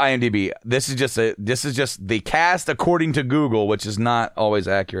according to IMDb. This is just the cast according to Google, which is not always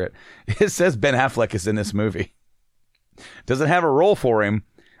accurate. It says Ben Affleck is in this movie. Doesn't have a role for him.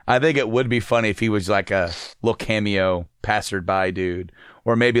 I think it would be funny if he was like a little cameo passerby dude,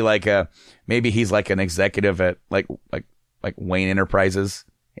 or maybe he's like an executive at like Wayne Enterprises,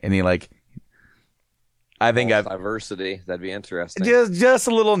 and he like. I think diversity. That'd be interesting. Just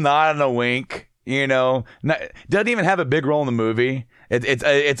a little nod and a wink, you know. Doesn't even have a big role in the movie.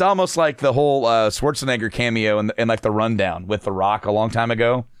 It's almost like the whole Schwarzenegger cameo in like The Rundown with The Rock a long time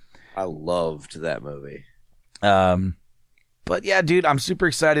ago. I loved that movie. But yeah, dude, I'm super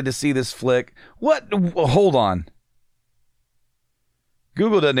excited to see this flick. What? Hold on.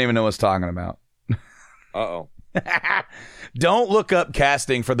 Google doesn't even know what it's talking about. Uh-oh. Don't look up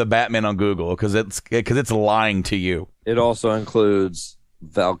casting for the Batman on Google because it's lying to you. It also includes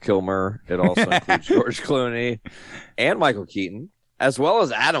Val Kilmer. It also includes George Clooney and Michael Keaton, as well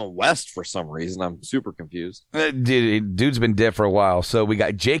as Adam West for some reason. I'm super confused. Dude's been dead for a while. So we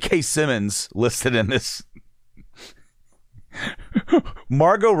got J.K. Simmons listed in this.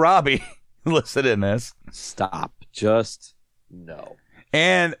 Margot Robbie listed in this. Stop. Just no.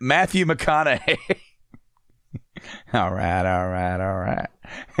 And Matthew McConaughey. All right.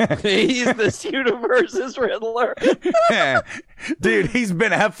 He's this universe's Riddler. Dude, he's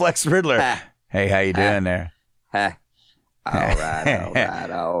Ben Affleck's Riddler. Hey, how you doing there? All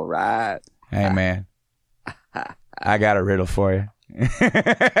right. Hey, man. I got a riddle for you.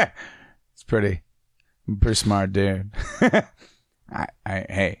 It's pretty smart, dude.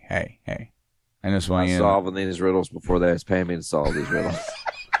 Hey. I just want you solving these riddles before they pay me to solve these riddles.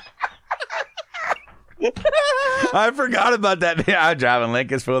 I forgot about that. I'm driving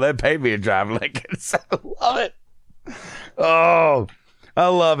Lincoln's fool. They paid me to drive Lincoln's. I love it. Oh, I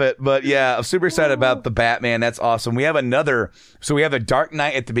love it. But yeah, I'm super excited about the Batman. That's awesome. We have we have the Dark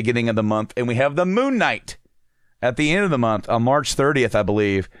Knight at the beginning of the month, and we have the Moon Knight at the end of the month on March 30th, I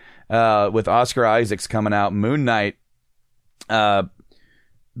believe, with Oscar Isaacs coming out. Moon Knight.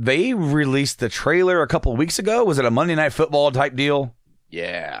 They released the trailer a couple of weeks ago. Was it a Monday Night Football type deal?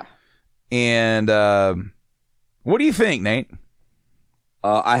 Yeah. And what do you think, Nate?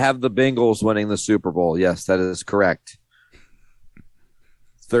 I have the Bengals winning the Super Bowl. Yes, that is correct.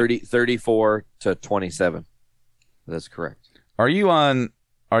 34-27. That's correct. Are you on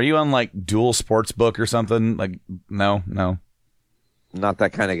like Dual Sportsbook or something? Like no. Not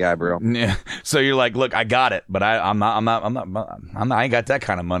that kind of guy, bro. Yeah. So you're like, look, I got it, but I ain't got that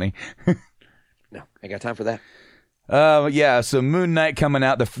kind of money. No, I got time for that. Yeah, so Moon Knight coming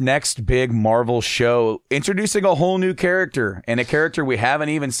out, the next big Marvel show, introducing a whole new character, and a character we haven't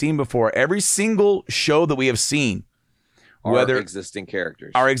even seen before. Every single show that we have seen, our existing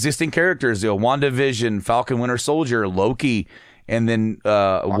characters, WandaVision, Falcon Winter Soldier, Loki, and then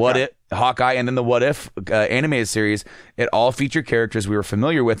Hawkeye, and then the What If animated series, it all featured characters we were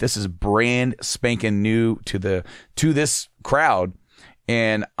familiar with. This is brand spanking new to this crowd.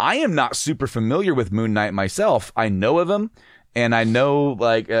 And I am not super familiar with Moon Knight myself. I know of him, and I know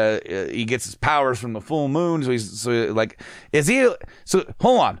like he gets his powers from the full moon. So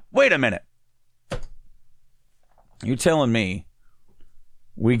hold on, wait a minute. You're telling me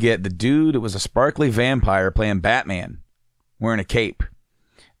we get the dude that was a sparkly vampire playing Batman wearing a cape.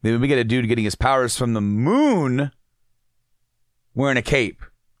 Then we get a dude getting his powers from the moon wearing a cape.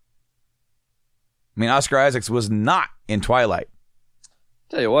 I mean, Oscar Isaacs was not in Twilight.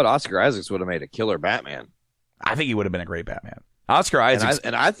 Tell you what, Oscar Isaacs would have made a killer Batman. I think he would have been a great Batman. Oscar Isaac,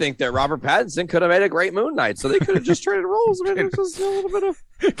 and I think that Robert Pattinson could have made a great Moon Knight. So they could have just traded roles. I mean, it was just a little bit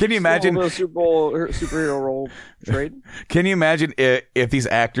of. Can you imagine a superhero role trade? Can you imagine if these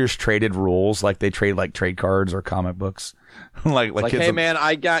actors traded roles like they trade like trade cards or comic books? like kids hey man,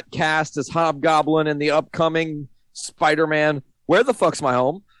 I got cast as Hobgoblin in the upcoming Spider-Man. Where the fuck's my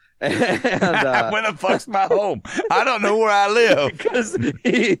home? And, where the fuck's my home? I don't know where I live because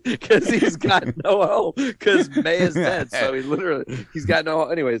he's got no home because May is dead. So he's got no.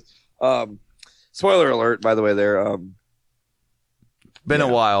 Anyways, spoiler alert. By the way, there. Been a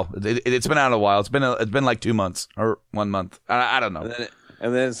while. It's been out a while. It's been like 2 months or 1 month. I don't know.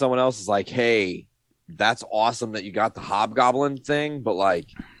 And then someone else is like, "Hey, that's awesome that you got the Hobgoblin thing, but like,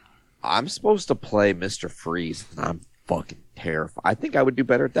 I'm supposed to play Mr. Freeze, and I'm fucking terrified. I think I would do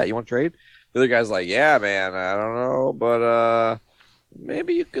better at that. You want to trade?" The other guy's like, "Yeah, man, I don't know, but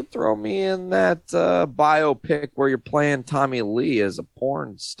maybe you could throw me in that biopic where you're playing Tommy Lee as a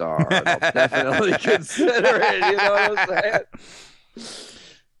porn star. I'll definitely consider it." You know what I'm saying?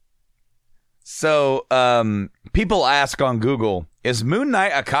 So, people ask on Google, is Moon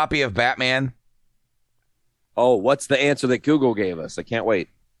Knight a copy of Batman? Oh, what's the answer that Google gave us? I can't wait.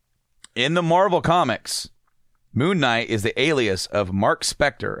 In the Marvel Comics, Moon Knight is the alias of Mark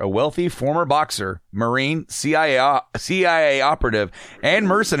Spector, a wealthy former boxer, Marine, CIA operative, and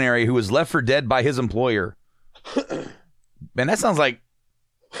mercenary who was left for dead by his employer. Man, that sounds like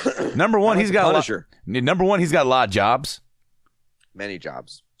number one. He's got Punisher. Number one, he's got a lot of jobs. Many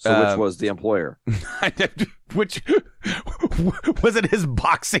jobs. So which was the employer? Which was it? His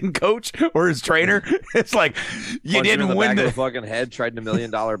boxing coach or his trainer? It's like you didn't win the fucking head. Tried to $1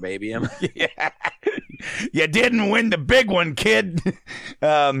 million baby him. Yeah, you didn't win the big one, kid.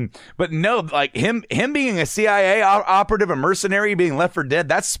 But no, like him being a CIA operative, a mercenary, being left for dead.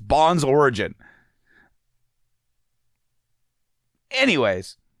 That's Spawn's origin.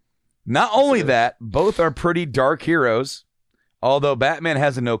 Anyways, not only that, both are pretty dark heroes. Although Batman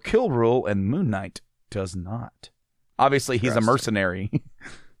has a no-kill rule and Moon Knight does not. Obviously, he's a mercenary.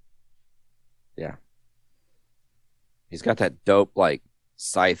 Yeah. He's got that dope, like,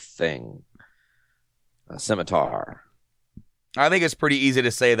 scythe thing. A scimitar. I think it's pretty easy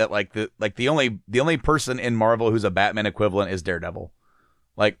to say that, like, the only person in Marvel who's a Batman equivalent is Daredevil.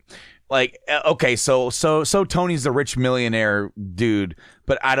 Okay, so Tony's the rich millionaire dude,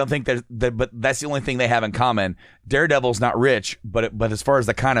 but I don't think but that's the only thing they have in common. Daredevil's not rich, but as far as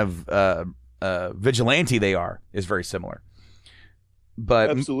the kind of vigilante they are is very similar. But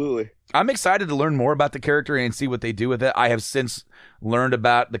absolutely, I'm excited to learn more about the character and see what they do with it. I have since learned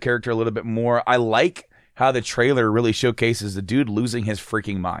about the character a little bit more. I like how the trailer really showcases the dude losing his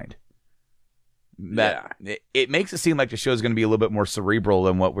freaking mind. It makes it seem like the show is going to be a little bit more cerebral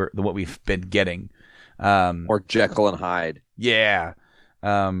than what we've been getting, or Jekyll and Hyde. Yeah,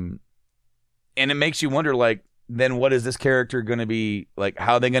 and it makes you wonder, like, then what is this character going to be like?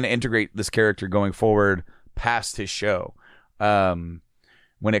 How are they going to integrate this character going forward past his show?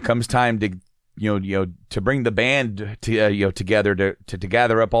 When it comes time to to bring the band to together to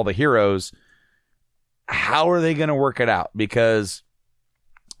gather up all the heroes, how are they going to work it out? Because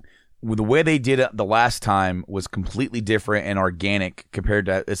the way they did it the last time was completely different and organic compared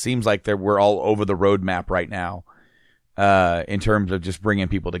to, it seems like we're all over the roadmap right now in terms of just bringing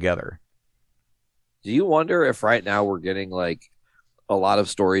people together. Do you wonder if right now we're getting like a lot of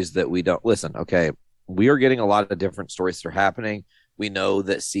stories that we don't listen? Okay, we are getting a lot of different stories that are happening. We know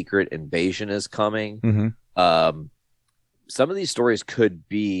that Secret Invasion is coming. Mm-hmm. Some of these stories could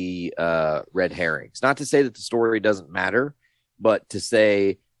be red herrings. Not to say that the story doesn't matter, but to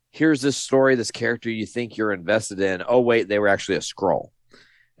say, here's this story, this character you think you're invested in. Oh, wait, they were actually a Skrull.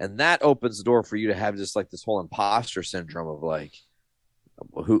 And that opens the door for you to have just like this whole imposter syndrome of like,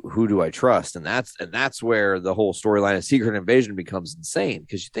 who do I trust? And that's where the whole storyline of Secret Invasion becomes insane.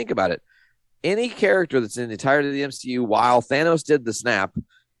 Because you think about it, any character that's in the entirety of the MCU, while Thanos did the snap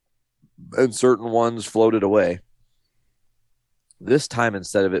and certain ones floated away, this time,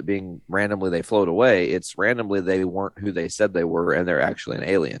 instead of it being randomly they float away, it's randomly they weren't who they said they were, and they're actually an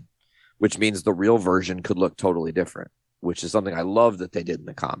alien, which means the real version could look totally different, which is something I love that they did in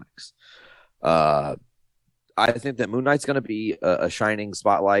the comics. I think that Moon Knight's going to be a shining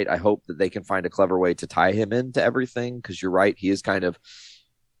spotlight. I hope that they can find a clever way to tie him into everything, because you're right, he is kind of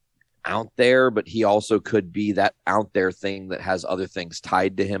out there, but he also could be that out there thing that has other things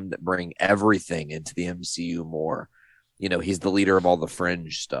tied to him that bring everything into the MCU more. He's the leader of all the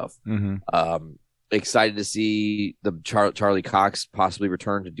fringe stuff. Mm-hmm. Excited to see the Charlie Cox possibly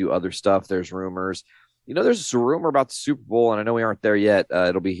return to do other stuff. There's rumors. there's a rumor about the Super Bowl, and I know we aren't there yet.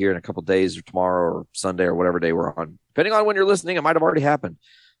 It'll be here in a couple days or tomorrow or Sunday or whatever day we're on. Depending on when you're listening, it might have already happened.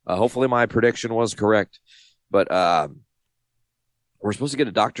 Hopefully my prediction was correct. But we're supposed to get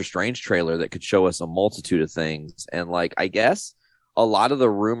a Doctor Strange trailer that could show us a multitude of things. And, like, I guess a lot of the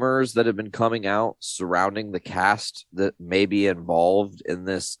rumors that have been coming out surrounding the cast that may be involved in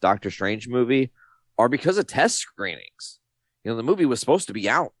this Doctor Strange movie are because of test screenings. The movie was supposed to be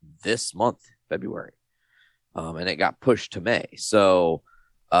out this month, February. And it got pushed to May. So,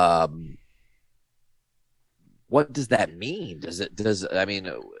 what does that mean?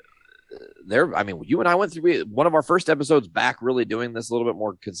 You and I went through one of our first episodes back, really doing this a little bit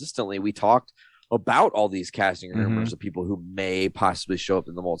more consistently. We talked about all these casting rumors of people who may possibly show up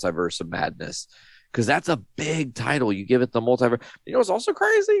in the Multiverse of Madness, because that's a big title. You give it the multiverse. It's also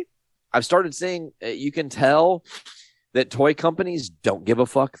crazy. I've started seeing, you can tell that toy companies don't give a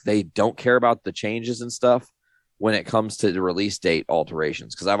fuck. They don't care about the changes and stuff when it comes to the release date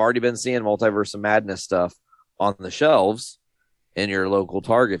alterations, because I've already been seeing Multiverse of Madness stuff on the shelves in your local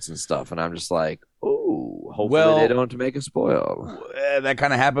Targets and stuff, and I'm just like, ooh, hopefully they don't make a spoil. That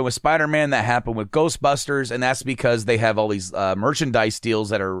kind of happened with Spider-Man. That happened with Ghostbusters, and that's because they have all these merchandise deals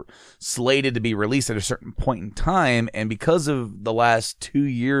that are slated to be released at a certain point in time, and because of the last 2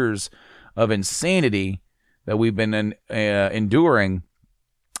 years of insanity that we've been enduring,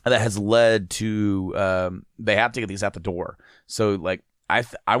 that has led to they have to get these out the door. So, like,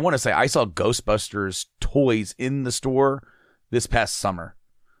 I want to say I saw Ghostbusters toys in the store this past summer.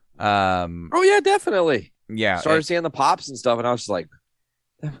 Oh yeah, definitely. Yeah, started seeing the pops and stuff, and I was just like,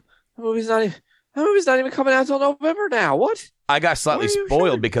 that movie's not even coming out until November now. What? I got slightly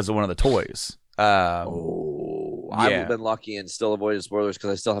spoiled because of one of the toys. I've been lucky and still avoided spoilers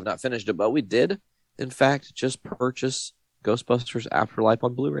because I still have not finished it. But we did, in fact, just purchase Ghostbusters Afterlife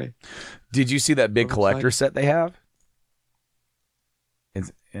on Blu-ray. Did you see that big collector set they have?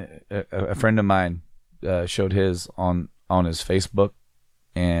 It's, a friend of mine showed his on his Facebook,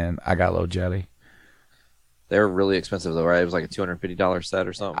 and I got a little jelly. They're really expensive though, right? It was like a $250 set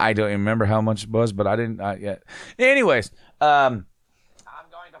or something. I don't even remember how much it was, but I didn't yet. Anyways, I'm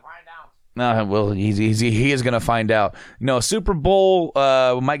going to find out. Well, he is going to find out. Super Bowl,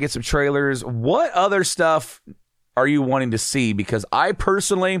 we might get some trailers. What other stuff are you wanting to see? Because I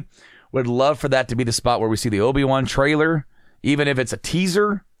personally would love for that to be the spot where we see the Obi-Wan trailer, even if it's a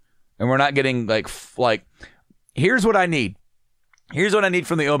teaser, and we're not getting like here's what I need. Here's what I need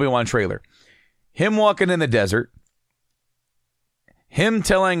from the Obi-Wan trailer. Him walking in the desert. Him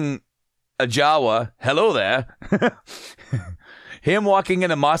telling a Jawa, hello there. Him walking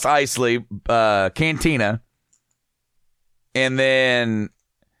into Mos Eisley cantina. And then,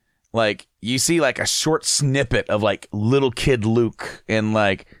 like, you see, like, a short snippet of, like, little kid Luke. And,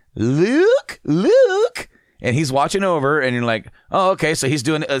 like, Luke. And he's watching over, and you're like, oh, okay, so he's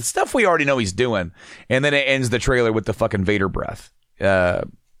doing stuff we already know he's doing. And then it ends the trailer with the fucking Vader breath.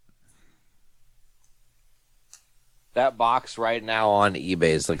 That box right now on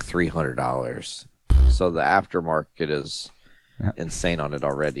eBay is like $300. So the aftermarket is insane on it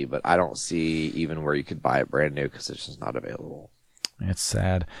already, but I don't see even where you could buy it brand new because it's just not available. It's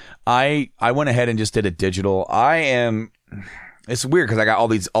sad. I went ahead and just did a digital. It's weird because I got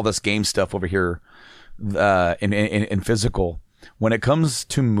all this game stuff over here in physical. When it comes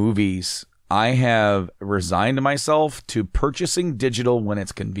to movies, I have resigned myself to purchasing digital when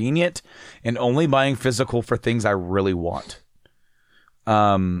it's convenient and only buying physical for things I really want.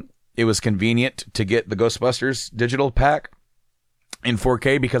 It was convenient to get the Ghostbusters digital pack in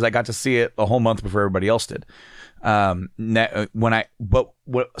 4K because I got to see it a whole month before everybody else did. So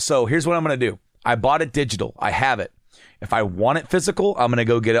here's what I'm going to do. I bought it digital. I have it. If I want it physical, I'm gonna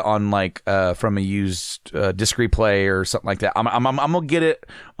go get it on from a used disc replay or something like that. I'm gonna get it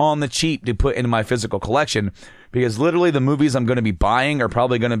on the cheap to put into my physical collection because literally the movies I'm gonna be buying are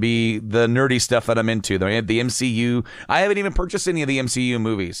probably gonna be the nerdy stuff that I'm into. The MCU. I haven't even purchased any of the MCU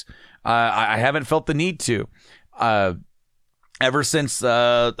movies. I haven't felt the need to. Ever since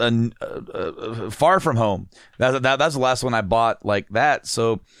Far From Home, that's the last one I bought like that.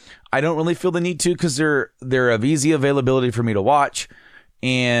 So I don't really feel the need to because they're of easy availability for me to watch,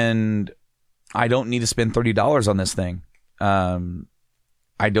 and I don't need to spend $30 on this thing.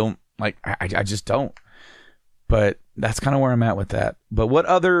 I just don't. But that's kind of where I'm at with that. But what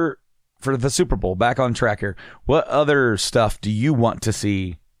other for the Super Bowl? Back on track here. What other stuff do you want to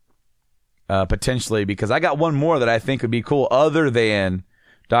see? Potentially, because I got one more that I think would be cool other than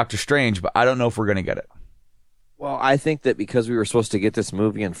Doctor Strange, but I don't know if we're going to get it. Well, I think that because we were supposed to get this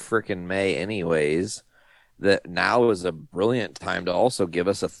movie in frickin' May anyways, that now is a brilliant time to also give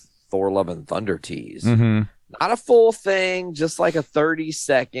us a Thor Love and Thunder tease. Mm-hmm. Not a full thing, just like a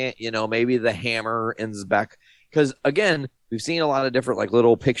 30-second, maybe the hammer ends back. Because, again, we've seen a lot of different like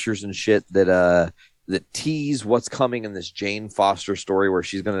little pictures and shit that tease what's coming in this Jane Foster story where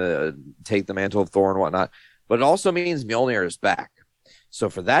she's going to take the mantle of Thor and whatnot. But it also means Mjolnir is back. So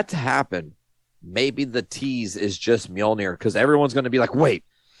for that to happen, maybe the tease is just Mjolnir, because everyone's going to be like, wait,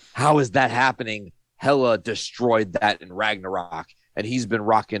 how is that happening? Hela destroyed that in Ragnarok, and he's been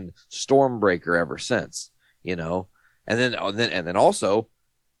rocking Stormbreaker ever since, And then also,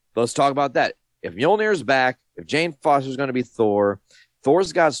 let's talk about that. If Mjolnir's back, if Jane Foster's going to be Thor,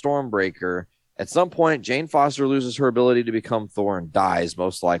 Thor's got Stormbreaker. At some point, Jane Foster loses her ability to become Thor and dies,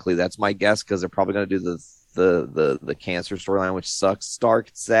 most likely. That's my guess, because they're probably going to do the cancer storyline, which sucks. Stark,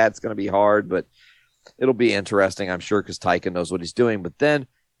 it's sad. It's going to be hard, but it'll be interesting, I'm sure, because Taika knows what he's doing. But then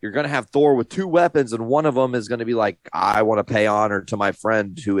you're going to have Thor with two weapons, and one of them is going to be like, I want to pay honor to my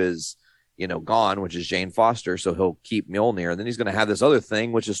friend who is, gone, which is Jane Foster, so he'll keep Mjolnir. And then he's going to have this other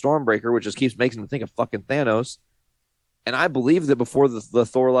thing, which is Stormbreaker, which just keeps making him think of fucking Thanos. And I believe that before the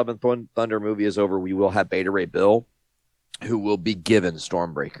Thor Love and Thunder movie is over, we will have Beta Ray Bill, who will be given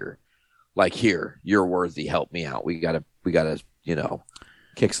Stormbreaker. Like, here, you're worthy. Help me out. We gotta,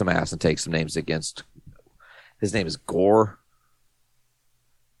 kick some ass and take some names against. His name is Gore.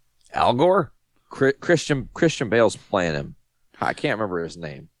 Al Gore? Christian Bale's playing him. I can't remember his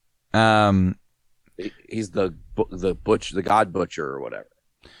name. He's the God Butcher or whatever.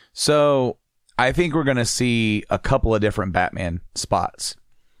 So I think we're gonna see a couple of different Batman spots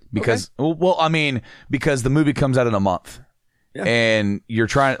because, because the movie comes out in a month. Yeah. And you're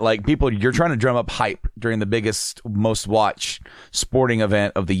trying to drum up hype during the biggest, most watched sporting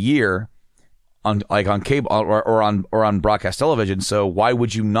event of the year on cable or on broadcast television. So why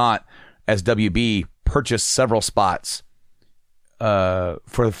would you not, as WB, purchase several spots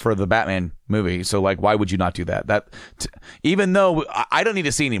for the Batman movie? So why would you not do that? Even though I don't need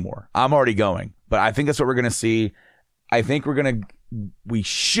to see anymore, I'm already going. But I think that's what we're going to see. I think we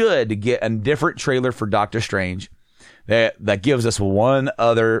should get a different trailer for Doctor Strange that gives us one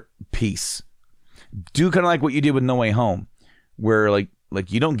other piece. Do kind of like what you did with No Way Home, where like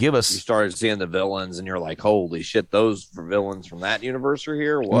you don't give us. You started seeing the villains, and you're like, "Holy shit, those villains from that universe are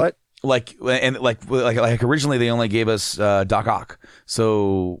here." What? Like originally they only gave us Doc Ock,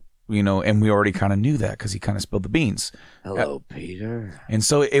 so and we already kind of knew that because he kind of spilled the beans. Hello, Peter. And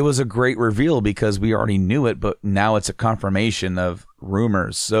so it was a great reveal because we already knew it, but now it's a confirmation of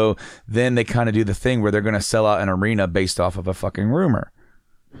rumors. So then they kind of do the thing where they're going to sell out an arena based off of a fucking rumor.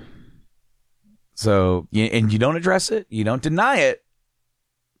 So, and you don't address it, you don't deny it,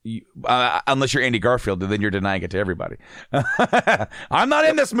 unless you're Andy Garfield, and then you're denying it to everybody. I'm not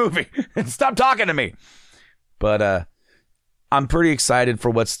in this movie. Stop talking to me. But I'm pretty excited for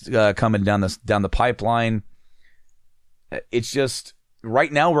what's coming down the pipeline. It's just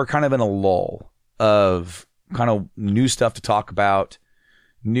right now we're kind of in a lull of kind of new stuff to talk about,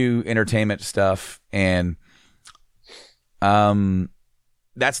 new entertainment stuff, and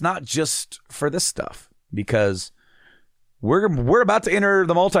that's not just for this stuff, because we're about to enter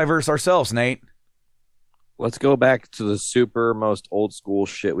the multiverse ourselves, Nate. Let's go back to the super most old school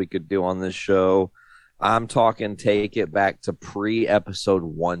shit we could do on this show. I'm talking take it back to pre-episode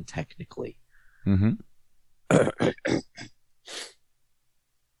 1, technically. Mm-hmm.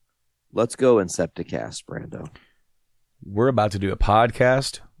 Let's go Incepticast, Brando. We're about to do a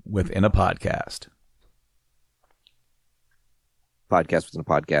podcast within a podcast. Podcast within a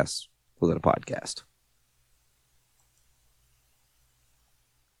podcast within a podcast.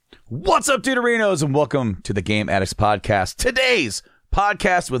 What's up, Deuterinos, and welcome to the Game Addicts Podcast. Today's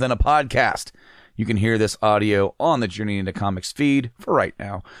podcast within a podcast. You can hear this audio on the Journey into Comics feed for right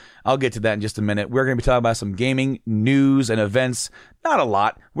now. I'll get to that in just a minute. We're going to be talking about some gaming news and events. Not a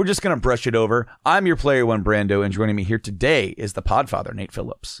lot. We're just going to brush it over. I'm your Player One, Brando, and joining me here today is the Podfather, Nate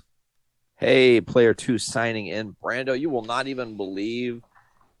Phillips. Hey, Player 2 signing in. Brando, you will not even believe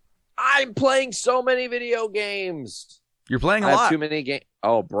I'm playing so many video games. You're playing a lot. I have too many games.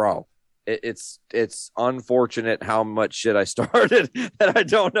 Oh, bro. It's unfortunate how much shit I started that I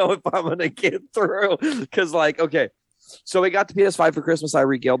don't know if I'm going to get through. Because, okay. So we got the PS5 for Christmas. I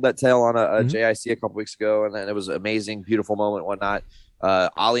regaled that tale on a JIC a couple weeks ago, and then it was an amazing, beautiful moment, whatnot.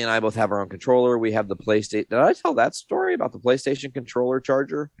 Ollie and I both have our own controller. We have the PlayStation. Did I tell that story about the PlayStation controller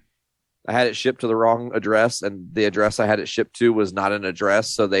charger? I had it shipped to the wrong address, and the address I had it shipped to was not an address,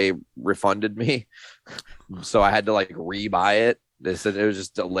 so they refunded me. So I had to rebuy it. They said it was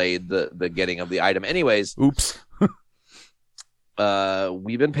just delayed the getting of the item. Anyways, oops.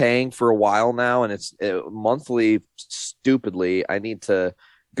 We've been paying for a while now, and it's monthly. Stupidly, I need to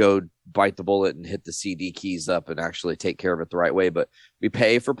go bite the bullet and hit the CD keys up and actually take care of it the right way. But we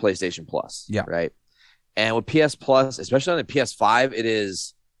pay for PlayStation Plus. Yeah. Right. And with PS Plus, especially on the PS5, it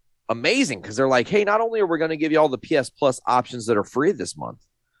is amazing because they're like, hey, not only are we going to give you all the PS Plus options that are free this month,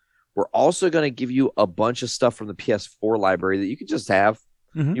 we're also going to give you a bunch of stuff from the PS4 library that you can just have.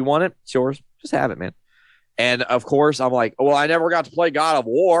 Mhm. You want it? It's yours. Just have it, man. And of course, I'm like, well, I never got to play God of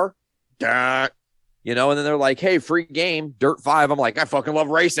War. Duh. You know, and then they're like, hey, free game, Dirt 5. I'm like, I fucking love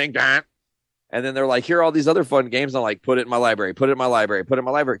racing. Duh. And then they're like, here are all these other fun games. I'm like, put it in my library, put it in my library, put it in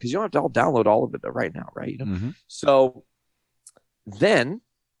my library. Because you don't have to all download all of it right now, right? You know? Mhm. So then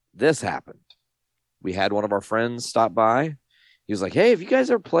this happened. We had one of our friends stop by. He was like, hey, have you guys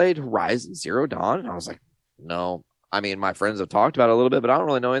ever played Horizon Zero Dawn? And I was like, no. I mean, my friends have talked about it a little bit, but I don't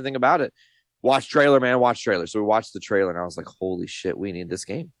really know anything about it. Watch trailer, man. Watch trailer. So we watched the trailer, and I was like, holy shit, we need this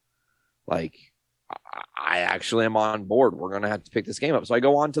game. Like, I actually am on board. We're going to have to pick this game up. So I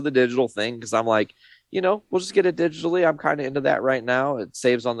go on to the digital thing because I'm like, you know, we'll just get it digitally. I'm kind of into that right now. It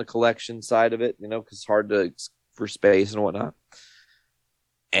saves on the collection side of it, you know, because it's hard for space and whatnot.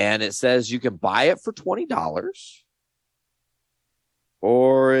 And it says you can buy it for $20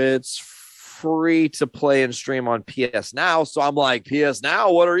 or it's free to play and stream on PS Now. So I'm like, PS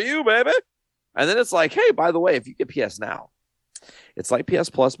Now, what are you, baby? And then it's like, hey, by the way, if you get PS Now, it's like PS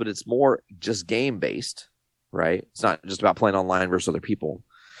Plus, but it's more just game based, right? It's not just about playing online versus other people.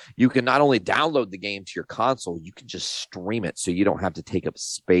 You can not only download the game to your console, you can just stream it so you don't have to take up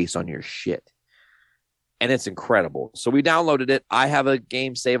space on your shit. And it's incredible. So we downloaded it. I have a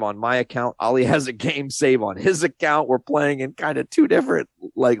game save on my account. Ollie has a game save on his account. We're playing in kind of two different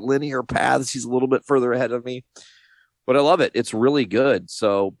like linear paths. He's a little bit further ahead of me. But I love it. It's really good.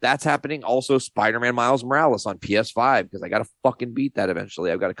 So that's happening. Also, Spider-Man Miles Morales on PS5 because I got to fucking beat that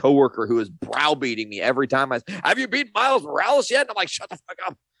eventually. I've got a coworker who is browbeating me every time have you beaten Miles Morales yet? And I'm like, shut the fuck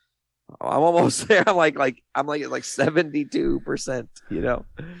up. I'm almost there. I'm like at 72%, you know?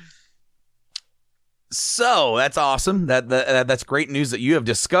 So that's awesome. That's great news that you have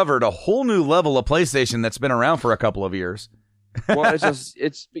discovered a whole new level of PlayStation that's been around for a couple of years. Well,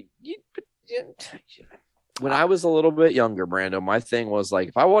 when I was a little bit younger, Brando, my thing was like,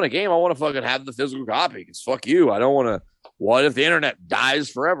 if I want a game, I want to fucking have the physical copy. Because fuck you. I don't want to. What if the internet dies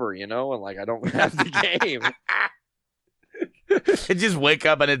forever, you know? And like, I don't have the game. It just wake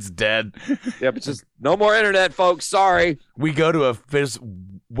up and it's dead. Yeah, but just no more internet, folks. Sorry. We go to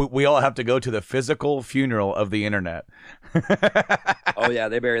we all have to go to the physical funeral of the internet. Oh yeah,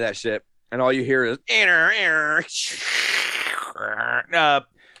 they bury that shit, and all you hear is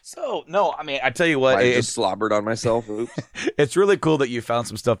So no, I mean, I tell you what, I just slobbered on myself. Oops. It's really cool that you found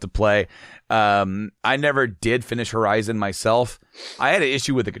some stuff to play. I never did finish Horizon myself. I had an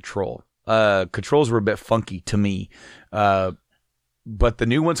issue with the control. Controls were a bit funky to me. But the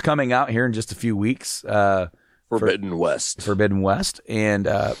new one's coming out here in just a few weeks. Forbidden West. And,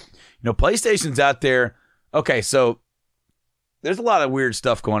 PlayStation's out there. Okay, so there's a lot of weird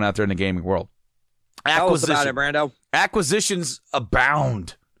stuff going out there in the gaming world. Tell us about it, Brando. Acquisitions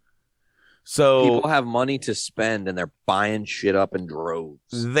abound. So people have money to spend and they're buying shit up in droves.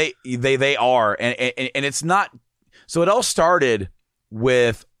 They are. And it's not. So it all started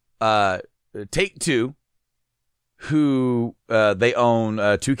with Take-Two, who they own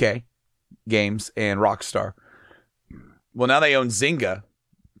 2K Games and Rockstar. Well, now they own Zynga,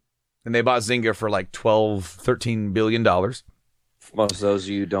 and they bought Zynga for like $13 billion. For most of those of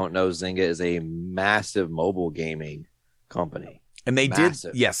you who don't know, Zynga is a massive mobile gaming company. And they did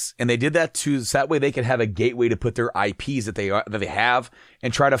that so that way they could have a gateway to put their IPs that they have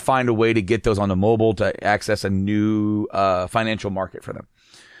and try to find a way to get those on the mobile to access a new financial market for them.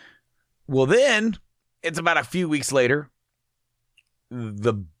 Well, then it's about a few weeks later,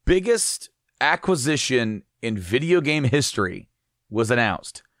 the biggest acquisition in video game history was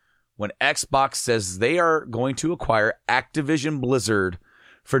announced when Xbox says they are going to acquire Activision Blizzard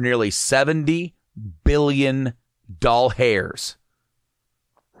for nearly $70 billion hairs,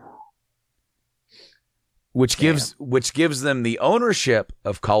 which gives them the ownership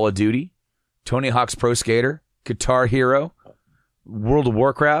of Call of Duty, Tony Hawk's Pro Skater, Guitar Hero, World of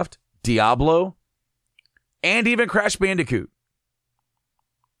Warcraft, Diablo, and even Crash Bandicoot.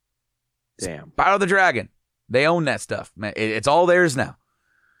 Damn. Spyro the Dragon. They own that stuff, man. It's all theirs now.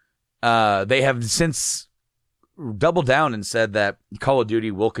 They have since doubled down and said that Call of Duty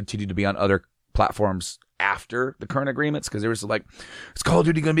will continue to be on other platforms after the current agreements, because there was like, is Call of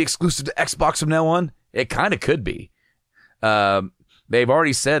Duty going to be exclusive to Xbox from now on? It kind of could be. They've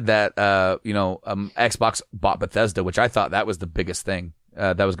already said that Xbox bought Bethesda, which I thought that was the biggest thing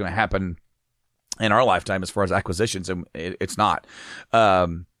that was going to happen in our lifetime as far as acquisitions, and it's not.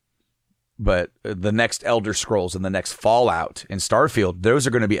 But the next Elder Scrolls and the next Fallout and Starfield, those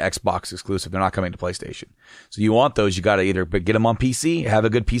are going to be Xbox exclusive. They're not coming to PlayStation. So you want those, you got to either get them on PC, have a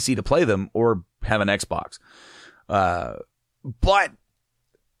good PC to play them, or have an Xbox. But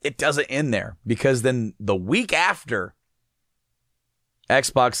it doesn't end there, because then the week after,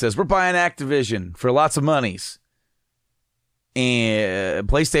 Xbox says, we're buying Activision for lots of monies. And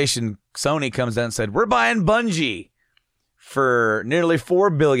Sony comes down and said, we're buying Bungie for nearly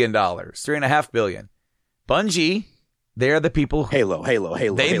 $4 billion, $3.5 billion. Bungie, they're the people who, Halo.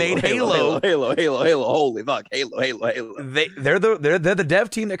 They made Halo. Holy fuck. Halo. They're the dev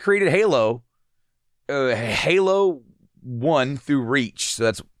team that created Halo. Halo 1 through Reach. So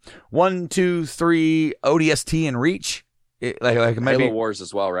that's 1, 2, 3 ODST and Reach. Like maybe Halo Wars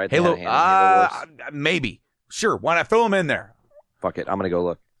as well, right? They Halo, had a hand in Halo Wars. maybe. Sure, why not throw them in there? Fuck it, I'm gonna go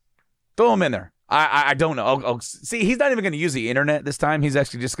look. Throw them in there. I don't know. I'll see, he's not even going to use the internet this time. He's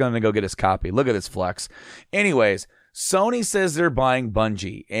actually just going to go get his copy. Look at this flex. Anyways, Sony says they're buying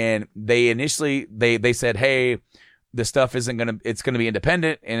Bungie, and they initially they said, hey, the stuff it's going to be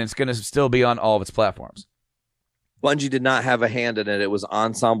independent, and it's going to still be on all of its platforms. Bungie did not have a hand in it. It was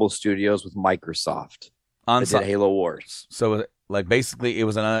Ensemble Studios with Microsoft. That did Halo Wars. So like basically it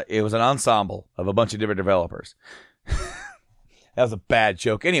was an ensemble of a bunch of different developers. That was a bad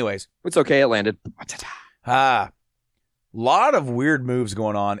joke. Anyways, it's okay. It landed. Lot of weird moves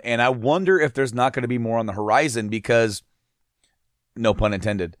going on, and I wonder if there's not going to be more on the horizon, because, no pun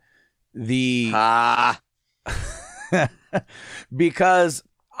intended, because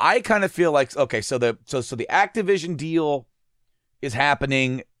I kind of feel like, okay, so the Activision deal is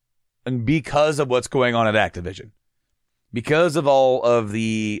happening, and because of what's going on at Activision, because of all of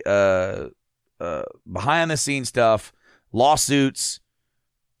the behind the scenes stuff, lawsuits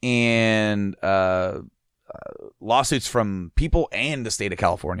and lawsuits from people and the state of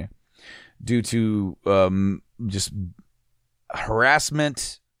California due to just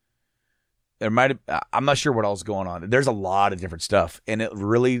harassment. I'm not sure what else is going on. There's a lot of different stuff, and it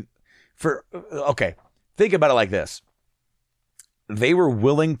really, think about it like this. They were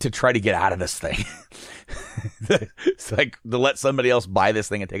willing to try to get out of this thing. It's like to let somebody else buy this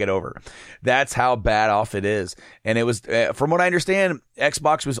thing and take it over. That's how bad off it is. And it was, from what I understand,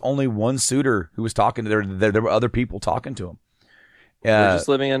 Xbox was only one suitor who was talking to there were other people talking to him. We're just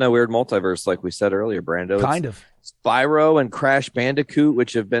living in a weird multiverse, like we said earlier, Brando. Kind of. Spyro and Crash Bandicoot,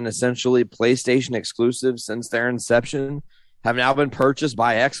 which have been essentially PlayStation exclusives since their inception, have now been purchased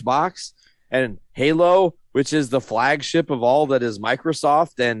by Xbox. And Halo, which is the flagship of all that is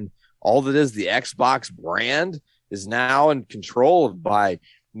Microsoft and all that is the Xbox brand, is now in control by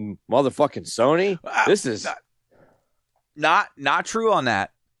motherfucking Sony. This is not true on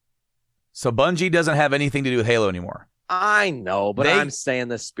that. So Bungie doesn't have anything to do with Halo anymore. I know, but I'm saying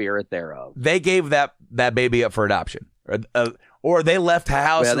the spirit thereof. They gave that baby up for adoption, or they left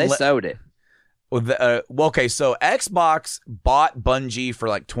house. Yeah, they sewed it. Okay, so Xbox bought Bungie for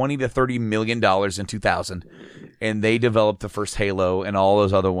like $20 to $30 million in 2000, and they developed the first Halo and all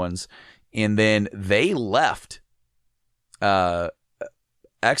those other ones, and then they left Xbox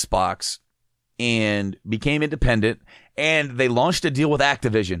and became independent, and they launched a deal with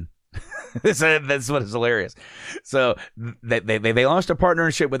Activision. That's what is hilarious. So they launched a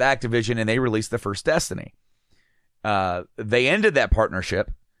partnership with Activision, and they released the first Destiny. They ended that partnership,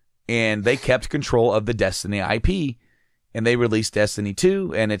 and they kept control of the Destiny IP, and they released Destiny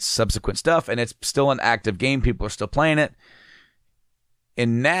 2 and its subsequent stuff, and it's still an active game. People are still playing it.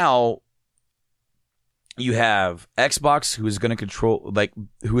 And now you have Xbox, who is going to control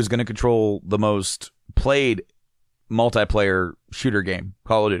the most played multiplayer shooter game,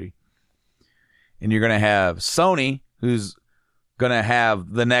 Call of Duty. And you're going to have Sony, who's going to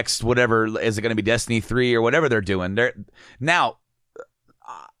have the next whatever, is it going to be Destiny 3 or whatever they're doing? Now,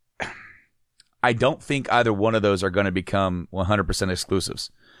 I don't think either one of those are going to become 100% exclusives.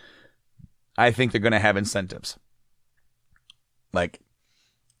 I think they're going to have incentives. Like,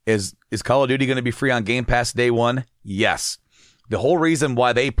 is Call of Duty going to be free on Game Pass day one? Yes. The whole reason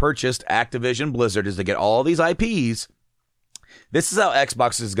why they purchased Activision Blizzard is to get all these IPs. This is how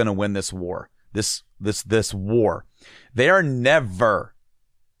Xbox is going to win this war. This war. They are never,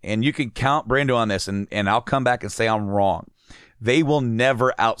 and you can count Brando on this, and I'll come back and say I'm wrong. They will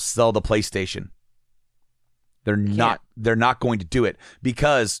never outsell the PlayStation. They're not going to do it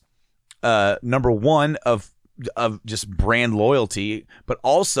because number one of just brand loyalty, but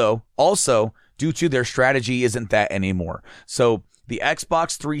also due to their strategy isn't that anymore. So the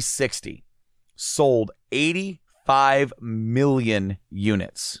Xbox 360 sold 85 million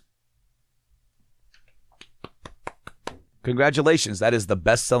units. Congratulations. That is the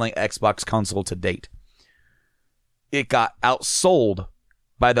best-selling Xbox console to date. It got outsold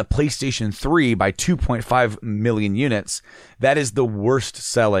by the PlayStation 3 by 2.5 million units. That is the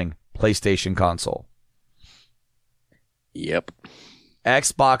worst-selling PlayStation console. Yep.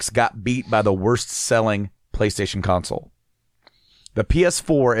 Xbox got beat by the worst-selling PlayStation console. The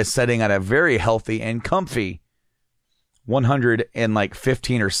PS4 is sitting at a very healthy and comfy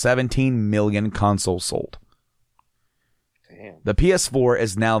 115 or 17 million consoles sold. Damn. The PS4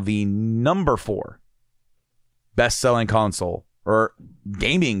 is now the number 4 best-selling console or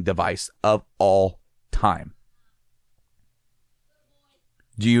gaming device of all time.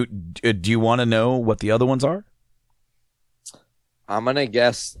 Do you want to know what the other ones are? I'm gonna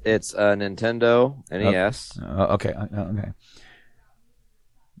guess it's a Nintendo NES. Okay.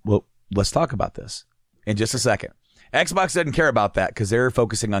 Well, let's talk about this in just a second. Xbox doesn't care about that because they're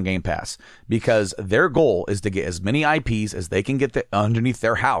focusing on Game Pass, because their goal is to get as many IPs as they can get underneath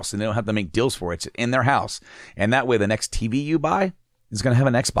their house, and they don't have to make deals for it. It's in their house. And that way, the next TV you buy is going to have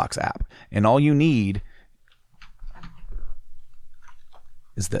an Xbox app. And all you need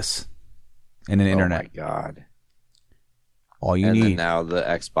is this and an internet. Oh, my God. All you and need. And now the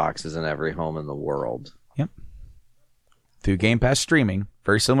Xbox is in every home in the world. Yep. Through Game Pass streaming,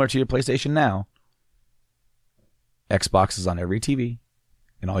 very similar to your PlayStation Now, Xbox is on every TV,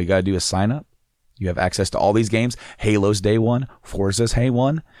 and all you got to do is sign up. You have access to all these games. Halo's day one, Forza's day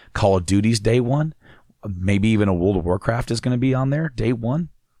one, Call of Duty's day one, maybe even a World of Warcraft is going to be on there day one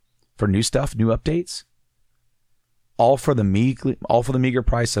for new stuff, new updates. All for the meager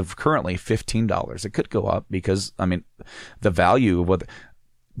price of currently $15. It could go up because, I mean, the value of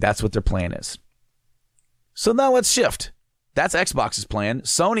that's what their plan is. So now let's shift. That's Xbox's plan.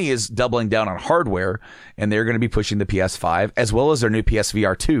 Sony is doubling down on hardware, and they're going to be pushing the PS5 as well as their new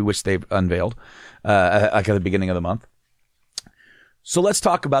PSVR 2, which they've unveiled like at the beginning of the month. So let's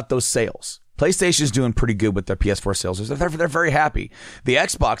talk about those sales. PlayStation's doing pretty good with their PS4 sales. They're very happy. The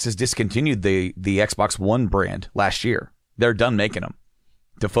Xbox has discontinued the Xbox One brand last year. They're done making them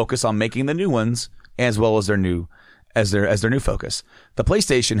to focus on making the new ones as well as their new focus. The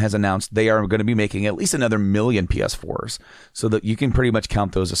PlayStation has announced they are going to be making at least another 1 million PS4s, so that you can pretty much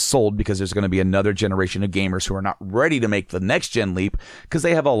count those as sold, because there's going to be another generation of gamers who are not ready to make the next gen leap because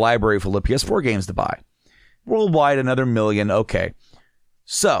they have a library full of PS4 games to buy. Worldwide, another 1 million. Okay.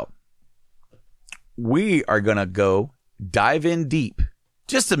 So we are going to dive in deep,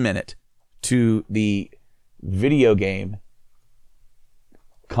 just a minute, to the video game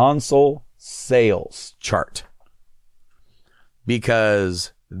console sales chart,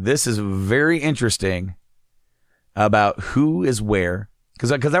 because this is very interesting about who is where.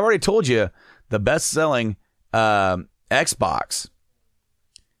 Because I've already told you the best-selling Xbox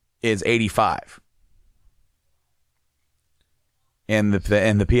is 85. And the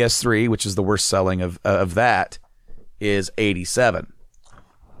PS3, which is the worst selling of that, is 87.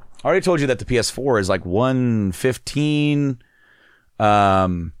 I already told you that the PS4 is like 115,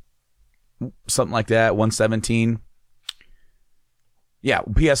 something like that, 117. Yeah,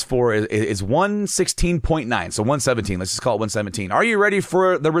 PS4 is 116.9, so 117. Let's just call it 117. Are you ready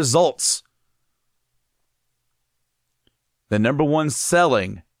for the results? The number one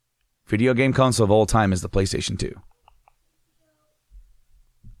selling video game console of all time is the PlayStation 2.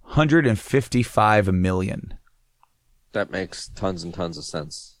 155 million. That makes tons and tons of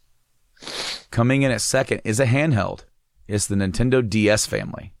sense. Coming in at second is a handheld. It's the Nintendo DS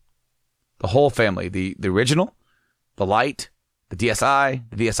family. The whole family. The original, the Lite, the DSi,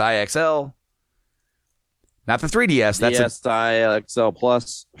 the DSi XL. Not the 3DS. That's DSi XL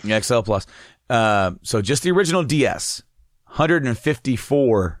Plus. XL Plus. So just the original DS.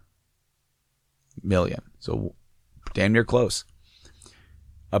 154 million. So damn near close.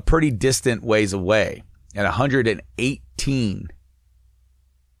 A pretty distant ways away at 118.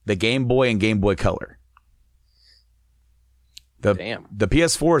 The Game Boy and Game Boy Color. The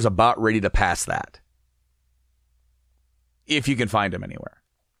PS4 is about ready to pass that, if you can find them anywhere.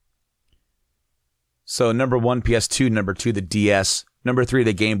 So number 1, PS2. Number 2, the DS. Number 3,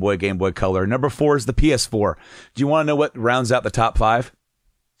 the Game Boy Color. Number 4 is the PS4. Do you want to know what rounds out the top 5?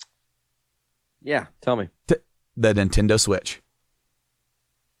 Yeah, tell me. The Nintendo Switch.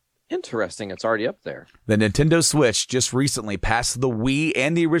 Interesting. It's already up there. The Nintendo Switch just recently passed the Wii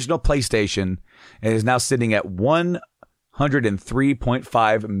and the original PlayStation and is now sitting at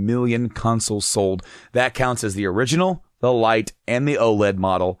 103.5 million consoles sold. That counts as the original, the Lite, and the OLED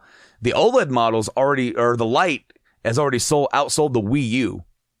model. The OLED model's already, or the Lite has already outsold the Wii U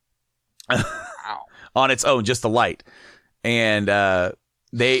on its own, just the Lite. And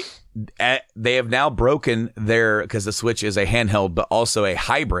they have now broken because the Switch is a handheld, but also a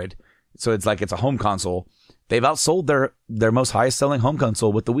hybrid. So it's like it's a home console. They've outsold their most highest selling home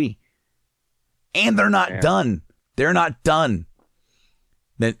console with the Wii. And they're not done. They're not done.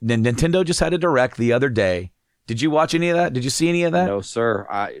 Nintendo just had a direct the other day. Did you watch any of that? Did you see any of that? No, sir.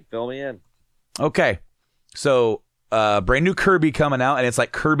 Fill me in. Okay. So, brand new Kirby coming out, and it's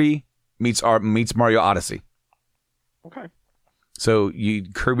like Kirby meets Mario Odyssey. Okay. So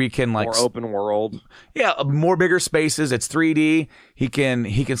Kirby can like more open world. Yeah, more bigger spaces. It's 3D. He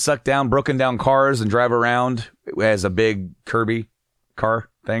can suck down broken down cars and drive around as a big Kirby car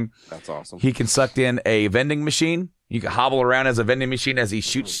thing. That's awesome. He can suck in a vending machine. You can hobble around as a vending machine as he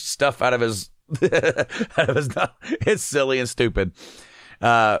shoots stuff out of his It's silly and stupid.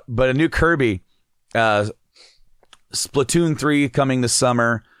 But a new Kirby, Splatoon 3 coming this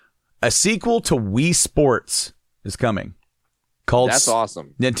summer. A sequel to Wii Sports is coming. That's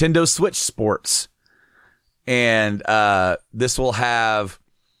awesome. Nintendo Switch Sports. And this will have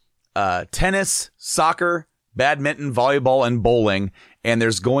tennis, soccer, badminton, volleyball, and bowling. And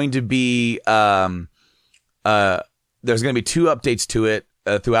there's going to be 2 updates to it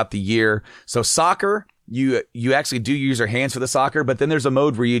throughout the year. So soccer, you actually do use your hands for the soccer, but then there's a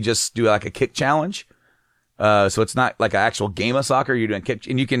mode where you just do like a kick challenge. So it's not like an actual game of soccer. You're doing kick,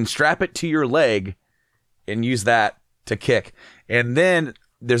 and you can strap it to your leg and use that to kick. And then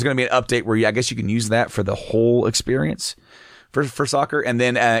there's going to be an update where I guess you can use that for the whole experience for soccer. And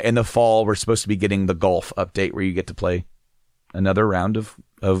then in the fall, we're supposed to be getting the golf update where you get to play another round of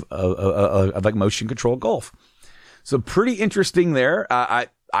like motion control golf. So pretty interesting there. I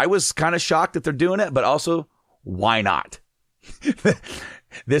was kind of shocked that they're doing it, but also why not?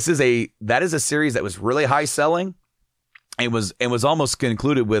 That is a series that was really high selling. It was almost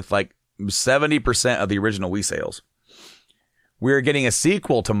concluded with like 70% of the original Wii sales. We're getting a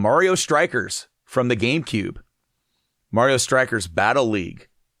sequel to Mario Strikers from the GameCube. Mario Strikers Battle League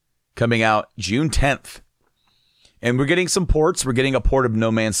coming out June 10th. And we're getting some ports. We're getting a port of No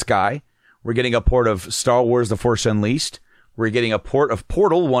Man's Sky. We're getting a port of Star Wars The Force Unleashed. We're getting a port of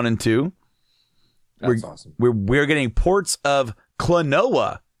Portal 1 and 2. That's awesome. We're getting ports of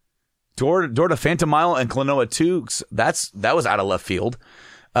Klonoa. Door to Phantom Isle and Klonoa 2. That was out of left field.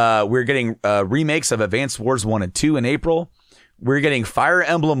 We're getting remakes of Advance Wars 1 and 2 in April. We're getting Fire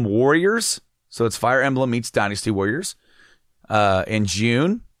Emblem Warriors. So it's Fire Emblem meets Dynasty Warriors in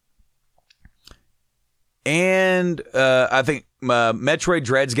June. And I think Metroid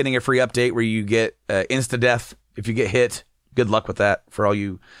Dread's getting a free update where you get insta-death if you get hit. Good luck with that for all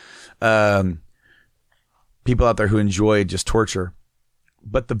you people out there who enjoy just torture.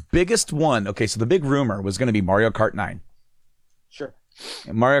 But the biggest one, okay, so the big rumor was going to be Mario Kart 9. Sure.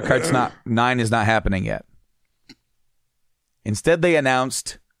 And Mario Kart 9 is not happening yet. Instead, they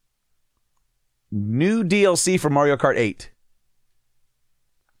announced new DLC for Mario Kart 8.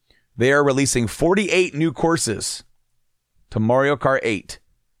 They are releasing 48 new courses to Mario Kart 8.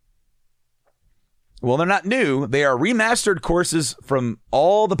 Well, they're not new. They are remastered courses from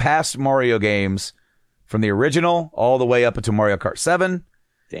all the past Mario games, from the original all the way up into Mario Kart 7.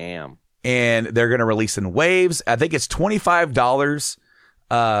 Damn. And they're going to release in waves. I think it's $25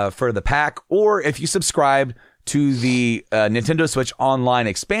 for the pack, or if you subscribe to the Nintendo Switch Online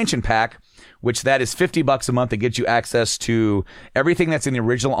expansion pack, which that is $50 a month. It gets you access to everything that's in the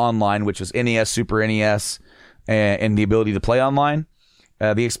original online, which was NES, Super NES, and the ability to play online.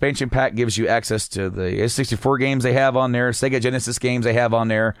 The expansion pack gives you access to the N64 games they have on there, Sega Genesis games they have on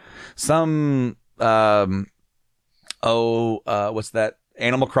there, some what's that?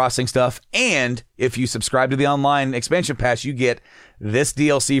 Animal Crossing stuff. And if you subscribe to the online expansion pass, you get this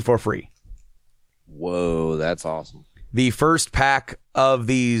DLC for free. Whoa, that's awesome. The first pack of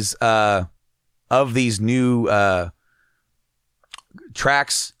these new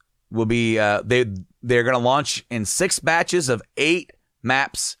tracks will be they're going to launch in 6 batches of 8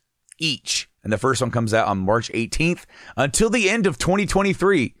 maps each, and the first one comes out on March 18th until the end of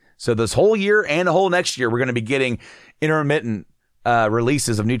 2023. So this whole year and the whole next year, we're going to be getting intermittent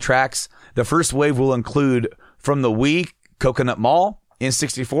releases of new tracks. The first wave will include from the Wii, Coconut Mall,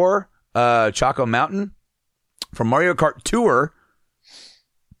 N64, Choco Mountain, from Mario Kart Tour,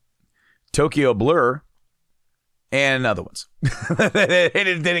 Tokyo Blur, and other ones. they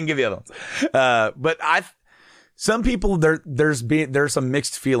didn't give the other ones. But some people there's some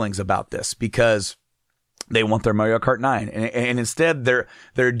mixed feelings about this because they want their Mario Kart 9, and instead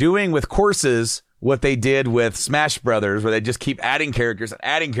they're doing with courses what they did with Smash Brothers, where they just keep adding characters and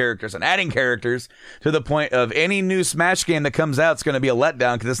adding characters and adding characters to the point of any new Smash game that comes out is going to be a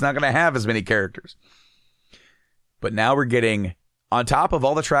letdown because it's not going to have as many characters. But now we're getting on top of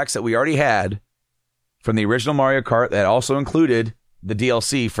all the tracks that we already had from the original Mario Kart that also included the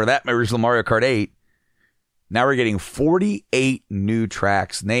DLC for that original Mario Kart 8, now we're getting 48 new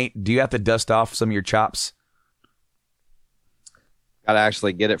tracks. Nate, do you have to dust off some of your chops? Got to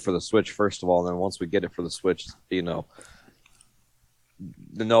actually get it for the Switch first of all, and then once we get it for the Switch, the no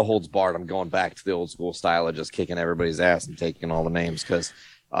holds barred. I'm going back to the old school style of just kicking everybody's ass and taking all the names because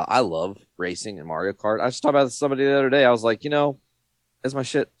I love racing and Mario Kart. I was talking about somebody the other day. I was like, that's my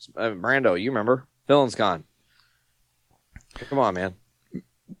shit. Brando, you remember? Villain's gone. Come on, man.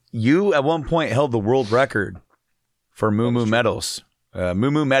 You at one point held the world record for Moo Moo Meadows.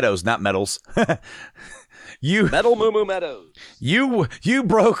 Moo Moo Meadows, not medals. Metal Moo Moo Meadows. You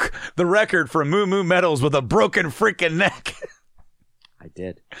broke the record for Moo Moo Meadows with a broken freaking neck. I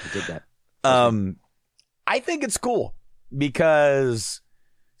did that. I think it's cool because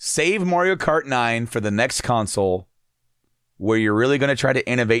save Mario Kart 9 for the next console where you're really going to try to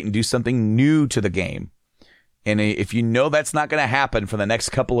innovate and do something new to the game. And if you know that's not going to happen for the next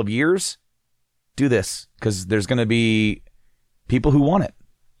couple of years, do this because there's going to be people who want it.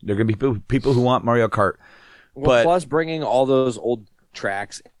 There are going to be people who want Mario Kart. Well, plus bringing all those old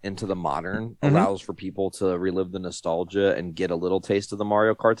tracks into the modern allows for people to relive the nostalgia and get a little taste of the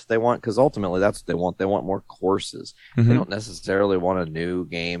Mario Kart that they want because ultimately that's what they want. They want more courses. They don't necessarily want a new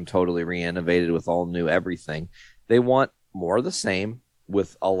game totally re-innovated with all new everything. They want more of the same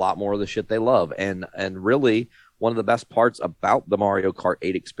with a lot more of the shit they love. And really, one of the best parts about the Mario Kart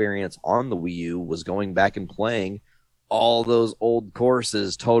 8 experience on the Wii U was going back and playing all those old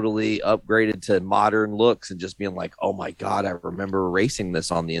courses totally upgraded to modern looks and just being like, oh my God, I remember racing this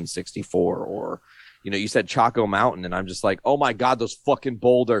on the N64. Or, you said Choco Mountain, and I'm just like, oh my God, those fucking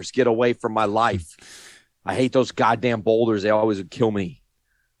boulders, get away from my life. I hate those goddamn boulders. They always would kill me.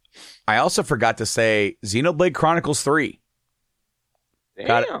 I also forgot to say Xenoblade Chronicles 3.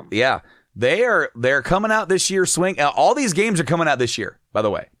 Damn. Yeah. They're coming out this year. All these games are coming out this year, by the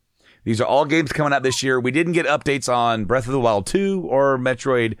way. These are all games coming out this year. We didn't get updates on Breath of the Wild 2 or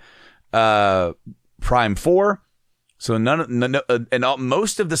Metroid Prime 4. So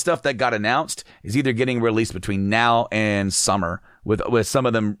most of the stuff that got announced is either getting released between now and summer, with some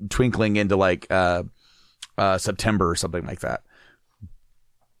of them twinkling into like September or something like that.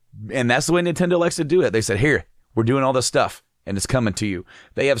 And that's the way Nintendo likes to do it. They said, here, we're doing all this stuff, and it's coming to you.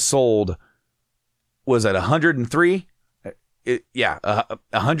 They have sold, was it 103?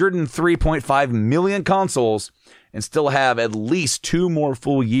 103.5 million consoles and still have at least 2 more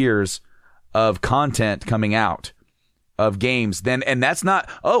full years of content coming out of games. And that's not,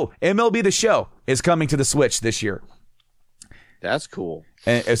 MLB The Show is coming to the Switch this year. That's cool.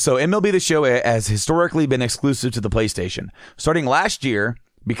 And so MLB The Show has historically been exclusive to the PlayStation. Starting last year,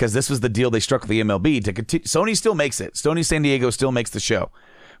 because this was the deal they struck with the MLB, Sony still makes it. Sony San Diego still makes the show.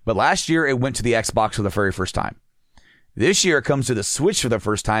 But last year, it went to the Xbox for the very first time. This year, it comes to the Switch for the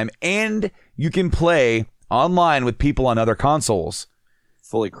first time, and you can play online with people on other consoles.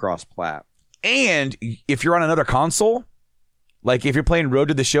 Fully cross-plat. And if you're on another console, like if you're playing Road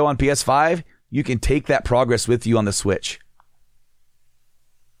to the Show on PS5, you can take that progress with you on the Switch.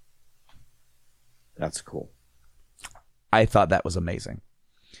 That's cool. I thought that was amazing.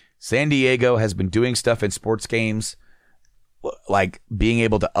 San Diego has been doing stuff in sports games, like being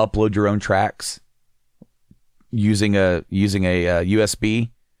able to upload your own tracks using a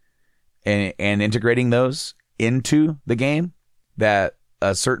USB and integrating those into the game that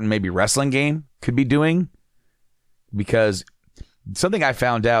a certain maybe wrestling game could be doing. Because something I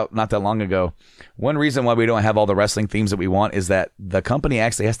found out not that long ago, one reason why we don't have all the wrestling themes that we want is that the company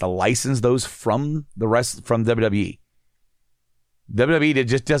actually has to license those from WWE. WWE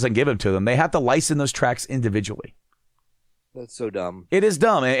just doesn't give them to them. They have to license those tracks individually. That's so dumb. It is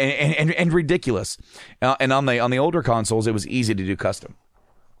dumb and ridiculous. And on the older consoles, it was easy to do custom.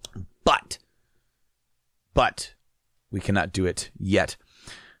 But we cannot do it yet.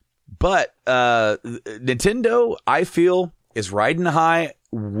 But Nintendo, I feel, is riding high.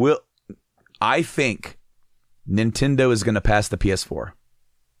 I think Nintendo is going to pass the PS4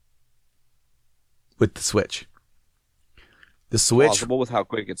 with the Switch. The Switch, possible with how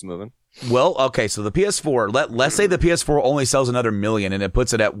quick it's moving. Well, okay, so the PS4, let's say the PS4 only sells another million and it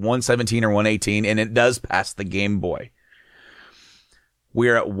puts it at 117 or 118 and it does pass the Game Boy.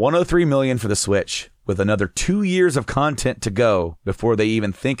 We're at 103 million for the Switch with another 2 years of content to go before they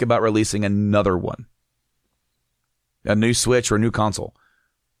even think about releasing another one. A new Switch or a new console.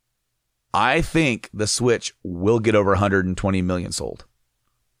 I think the Switch will get over 120 million sold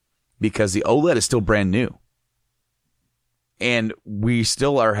because the OLED is still brand new. And we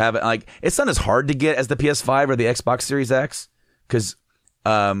still are having, like, it's not as hard to get as the PS5 or the Xbox Series X because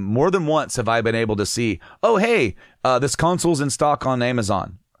more than once have I been able to see, oh, hey, this console's in stock on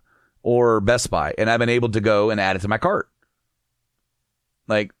Amazon or Best Buy, and I've been able to go and add it to my cart.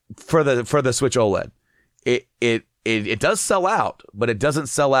 Like for the Switch OLED, it does sell out, but it doesn't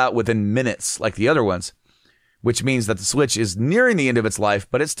sell out within minutes like the other ones, which means that the Switch is nearing the end of its life,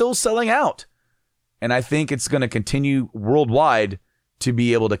 but it's still selling out. And I think it's going to continue worldwide to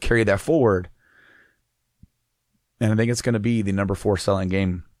be able to carry that forward. And I think it's going to be the number 4 selling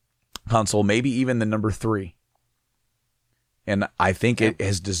game console, maybe even the number 3. And I think it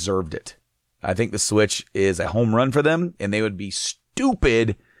has deserved it. I think the Switch is a home run for them, and they would be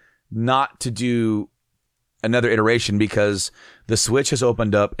stupid not to do another iteration, because the Switch has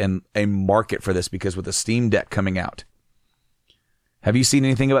opened up a market for this, because with the Steam Deck coming out. Have you seen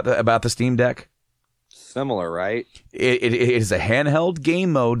anything about the Steam Deck? Similar, right? It is a handheld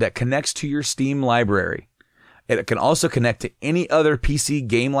game mode that connects to your Steam library. It can also connect to any other PC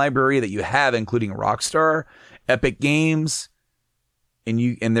game library that you have, including Rockstar, Epic Games,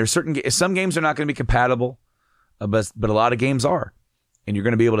 and there's some games are not going to be compatible, but a lot of games are, and you're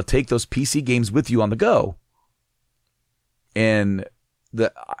going to be able to take those PC games with you on the go. And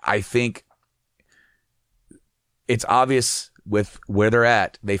I think it's obvious with where they're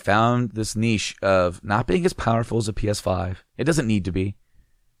at. They found this niche of not being as powerful as a PS5. It doesn't need to be.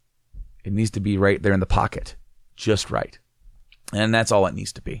 It needs to be right there in the pocket. Just right. And that's all it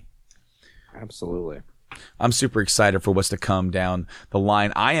needs to be. Absolutely. I'm super excited for what's to come down the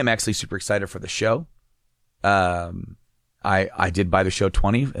line. I am actually super excited for the show. I did buy the show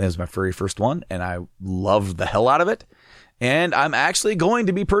 20 as my very first one, and I loved the hell out of it. And I'm actually going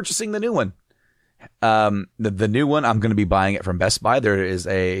to be purchasing the new one. The new one, I'm going to be buying it from Best Buy. There is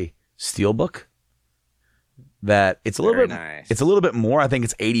a steelbook that it's a little bit nice. It's a little bit more. I think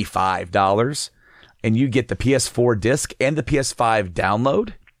it's $85, and you get the PS4 disc and the PS5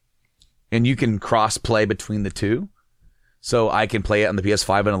 download, and you can cross play between the two. So I can play it on the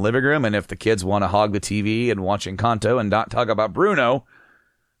PS5 in the living room, and if the kids want to hog the TV and watch Encanto and not talk about Bruno,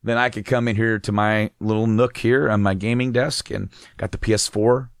 then I could come in here to my little nook here on my gaming desk and got the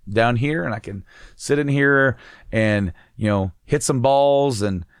PS4 down here, and I can sit in here and, hit some balls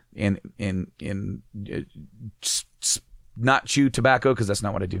and not chew tobacco, because that's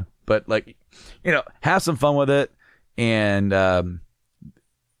not what I do. But have some fun with it. And that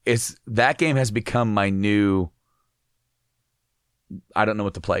game has become my new I don't know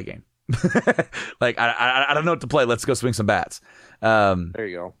what to play game. I don't know what to play. Let's go swing some bats. There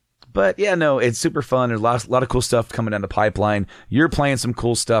you go. But yeah, no, it's super fun. There's a lot of cool stuff coming down the pipeline. You're playing some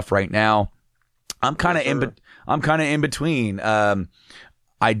cool stuff right now. I'm kind of in between.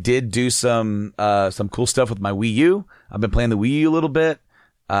 I did do some cool stuff with my Wii U. I've been playing the Wii U a little bit.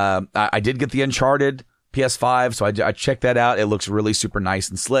 I did get the Uncharted PS5, so I checked that out. It looks really super nice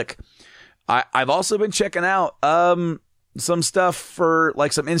and slick. I've also been checking out some stuff for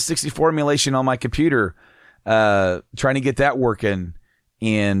some N64 emulation on my computer, trying to get that working.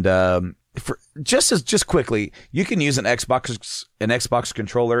 And for just quickly, you can use an Xbox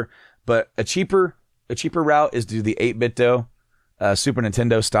controller, but a cheaper route is to do the 8-bit Super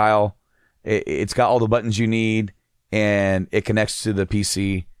Nintendo style. It's got all the buttons you need, and it connects to the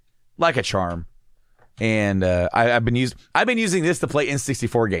PC like a charm. And I've been using this to play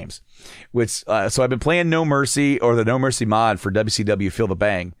N64 games, which so I've been playing No Mercy, or the No Mercy mod for WCW Feel the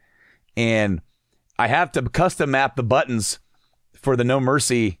Bang, and I have to custom map the buttons for the No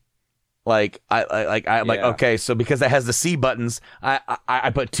Mercy. Okay, so because it has the C buttons,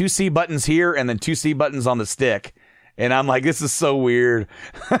 I put 2 C buttons here and then 2 C buttons on the stick, and I'm like, this is so weird.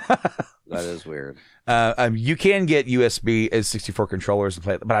 That is weird. You can get USB as 64 controllers to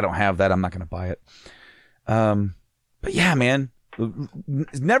play it, but I don't have that. I'm not going to buy it. But yeah, man,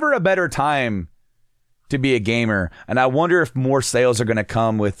 never a better time to be a gamer. And I wonder if more sales are going to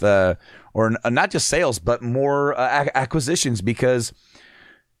come with, or not just sales, but more acquisitions, because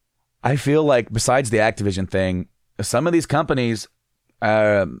I feel like besides the Activision thing, some of these companies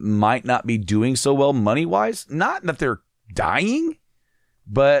might not be doing so well money-wise. Not that they're dying,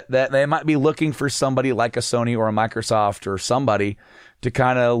 but that they might be looking for somebody like a Sony or a Microsoft or somebody to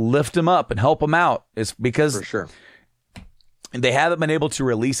kind of lift them up and help them out. It's because for sure they haven't been able to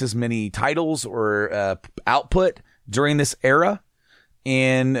release as many titles or output during this era.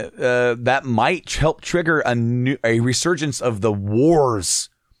 And that might help trigger a resurgence of the wars.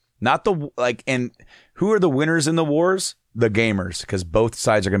 Not and who are the winners in the wars? The gamers, because both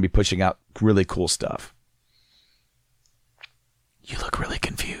sides are going to be pushing out really cool stuff. You look really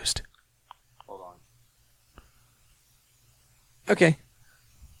confused. Hold on.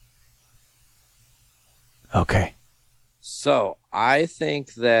 Okay. So I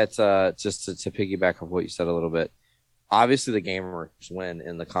think that just to piggyback off what you said a little bit, obviously the gamers win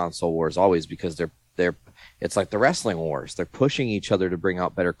in the console wars always because they're it's like the wrestling wars. They're pushing each other to bring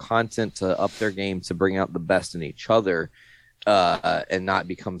out better content, to up their game, to bring out the best in each other, and not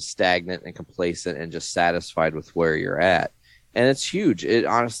become stagnant and complacent and just satisfied with where you're at. And it's huge. It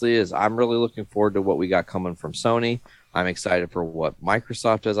honestly is. I'm really looking forward to what we got coming from Sony. I'm excited for what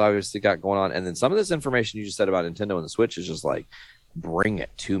Microsoft has obviously got going on. And then some of this information you just said about Nintendo and the Switch is just like, bring it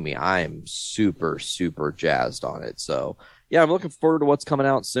to me. I am super, super jazzed on it. So, yeah, I'm looking forward to what's coming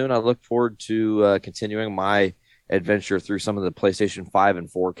out soon. I look forward to continuing my adventure through some of the PlayStation 5 and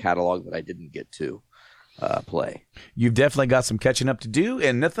 4 catalog that I didn't get to play. You've definitely got some catching up to do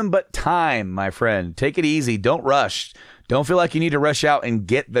and nothing but time, my friend. Take it easy. Don't rush. Don't feel like you need to rush out and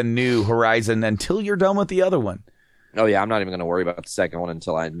get the new Horizon until you're done with the other one. Oh, yeah, I'm not even going to worry about the second one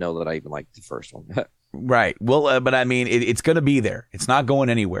until I know that I even like the first one. Right. Well, but I mean, it's going to be there. It's not going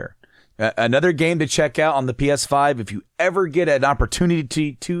anywhere. Another game to check out on the PS5 if you ever get an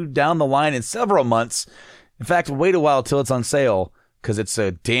opportunity to down the line in several months. In fact, wait a while till it's on sale because it's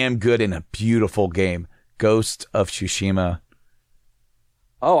a damn good and a beautiful game. Ghost of Tsushima.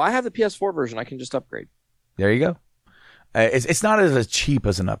 Oh, I have the PS4 version. I can just upgrade. There you go. It's not as cheap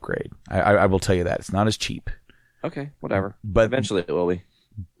as an upgrade. I will tell you that. It's not as cheap. Okay, whatever. But eventually it will be.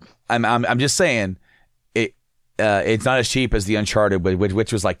 I'm just saying it's not as cheap as the Uncharted,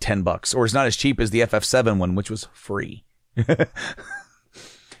 which was like $10, or it's not as cheap as the FF7 one, which was free.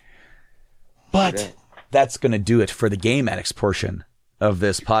 But that's going to do it for the Game Addicts portion of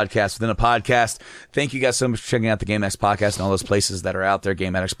this podcast within a podcast. Thank you guys so much for checking out the Game Addicts podcast and all those places that are out there.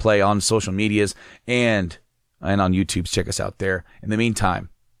 Game Addicts Play on social medias and on YouTube. Check us out there. In the meantime,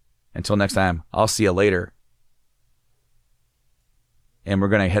 until next time, I'll see you later. And we're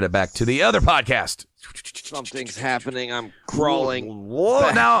going to head it back to the other podcast. Something's happening. I'm crawling.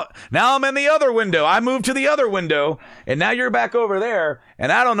 Whoa, now I'm in the other window. I moved to the other window, and now you're back over there,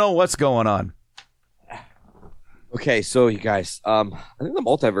 and I don't know what's going on. Okay, so you guys, I think the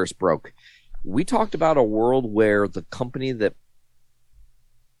multiverse broke. We talked about a world where the company that...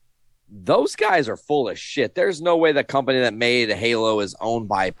 Those guys are full of shit. There's no way the company that made Halo is owned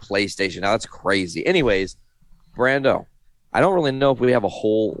by PlayStation. Now, that's crazy. Anyways, Brando, I don't really know if we have a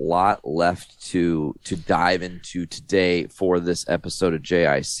whole lot left to dive into today for this episode of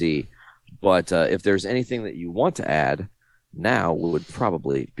JIC. But if there's anything that you want to add, now would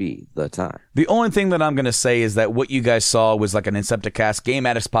probably be the time. The only thing that I'm going to say is that what you guys saw was like an Incepticast. Game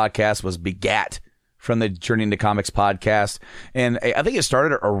Addicts podcast was begat from the Journey into Comics podcast. And I think it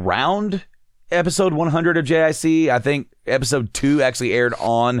started around episode 100 of JIC. I think episode 2 actually aired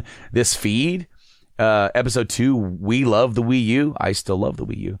on this feed. Episode 2, we love the Wii U. I still love the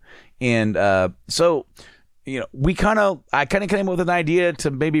Wii U. And so, you know, I kind of came up with an idea to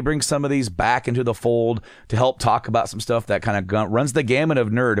maybe bring some of these back into the fold to help talk about some stuff that kind of runs the gamut of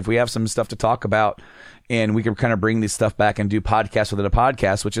nerd. If we have some stuff to talk about and we can kind of bring this stuff back and do podcasts within a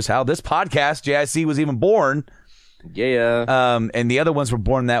podcast, which is how this podcast, JIC, was even born. Yeah. And the other ones were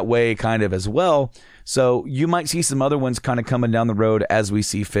born that way kind of as well. So you might see some other ones kind of coming down the road as we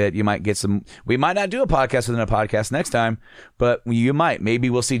see fit. You might get some, we might not do a podcast within a podcast next time, but you might. Maybe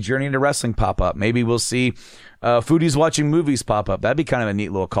we'll see Journey into Wrestling pop up. Maybe we'll see Foodies Watching Movies pop up. That'd be kind of a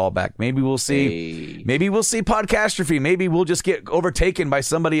neat little callback. Maybe we'll see, Podcastrophe. Maybe we'll just get overtaken by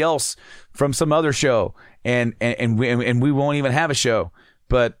somebody else from some other show and we won't even have a show,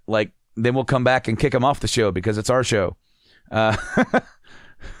 but like, then we'll come back and kick them off the show because it's our show.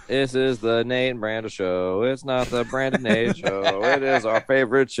 This is the Nate and Brando show. It's not the Brandon Nate show. It is our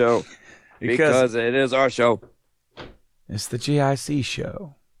favorite show because it is our show. It's the GIC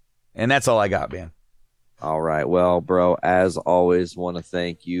show. And that's all I got, man. All right. Well, bro, as always, want to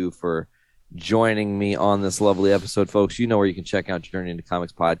thank you for joining me on this lovely episode, folks. You know where you can check out Journey into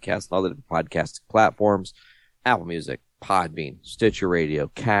Comics podcast and all the different podcasting platforms. Apple Music, Podbean, Stitcher Radio,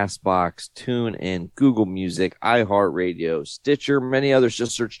 Castbox, TuneIn, Google Music, iHeartRadio, Stitcher, many others.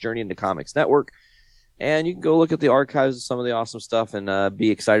 Just search Journey into Comics Network. And you can go look at the archives of some of the awesome stuff and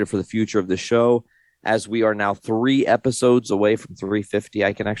be excited for the future of the show. As we are now 3 episodes away from 350,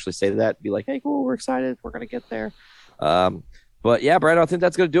 I can actually say that, be like, hey, cool, we're excited. We're going to get there. But yeah, Brandon, I think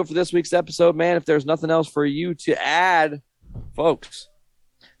that's going to do it for this week's episode, man. If there's nothing else for you to add, folks,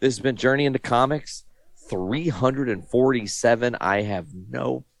 this has been Journey into Comics 347. I have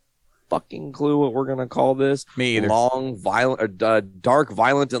no fucking clue what we're gonna call this. Me either. Long, violent, dark,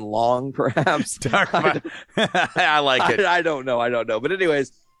 violent, and long, perhaps. I like it. I don't know. But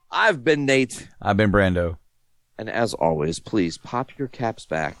anyways, I've been Nate. I've been Brando. And as always, please pop your caps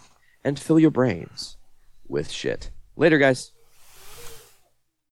back and fill your brains with shit. Later, guys.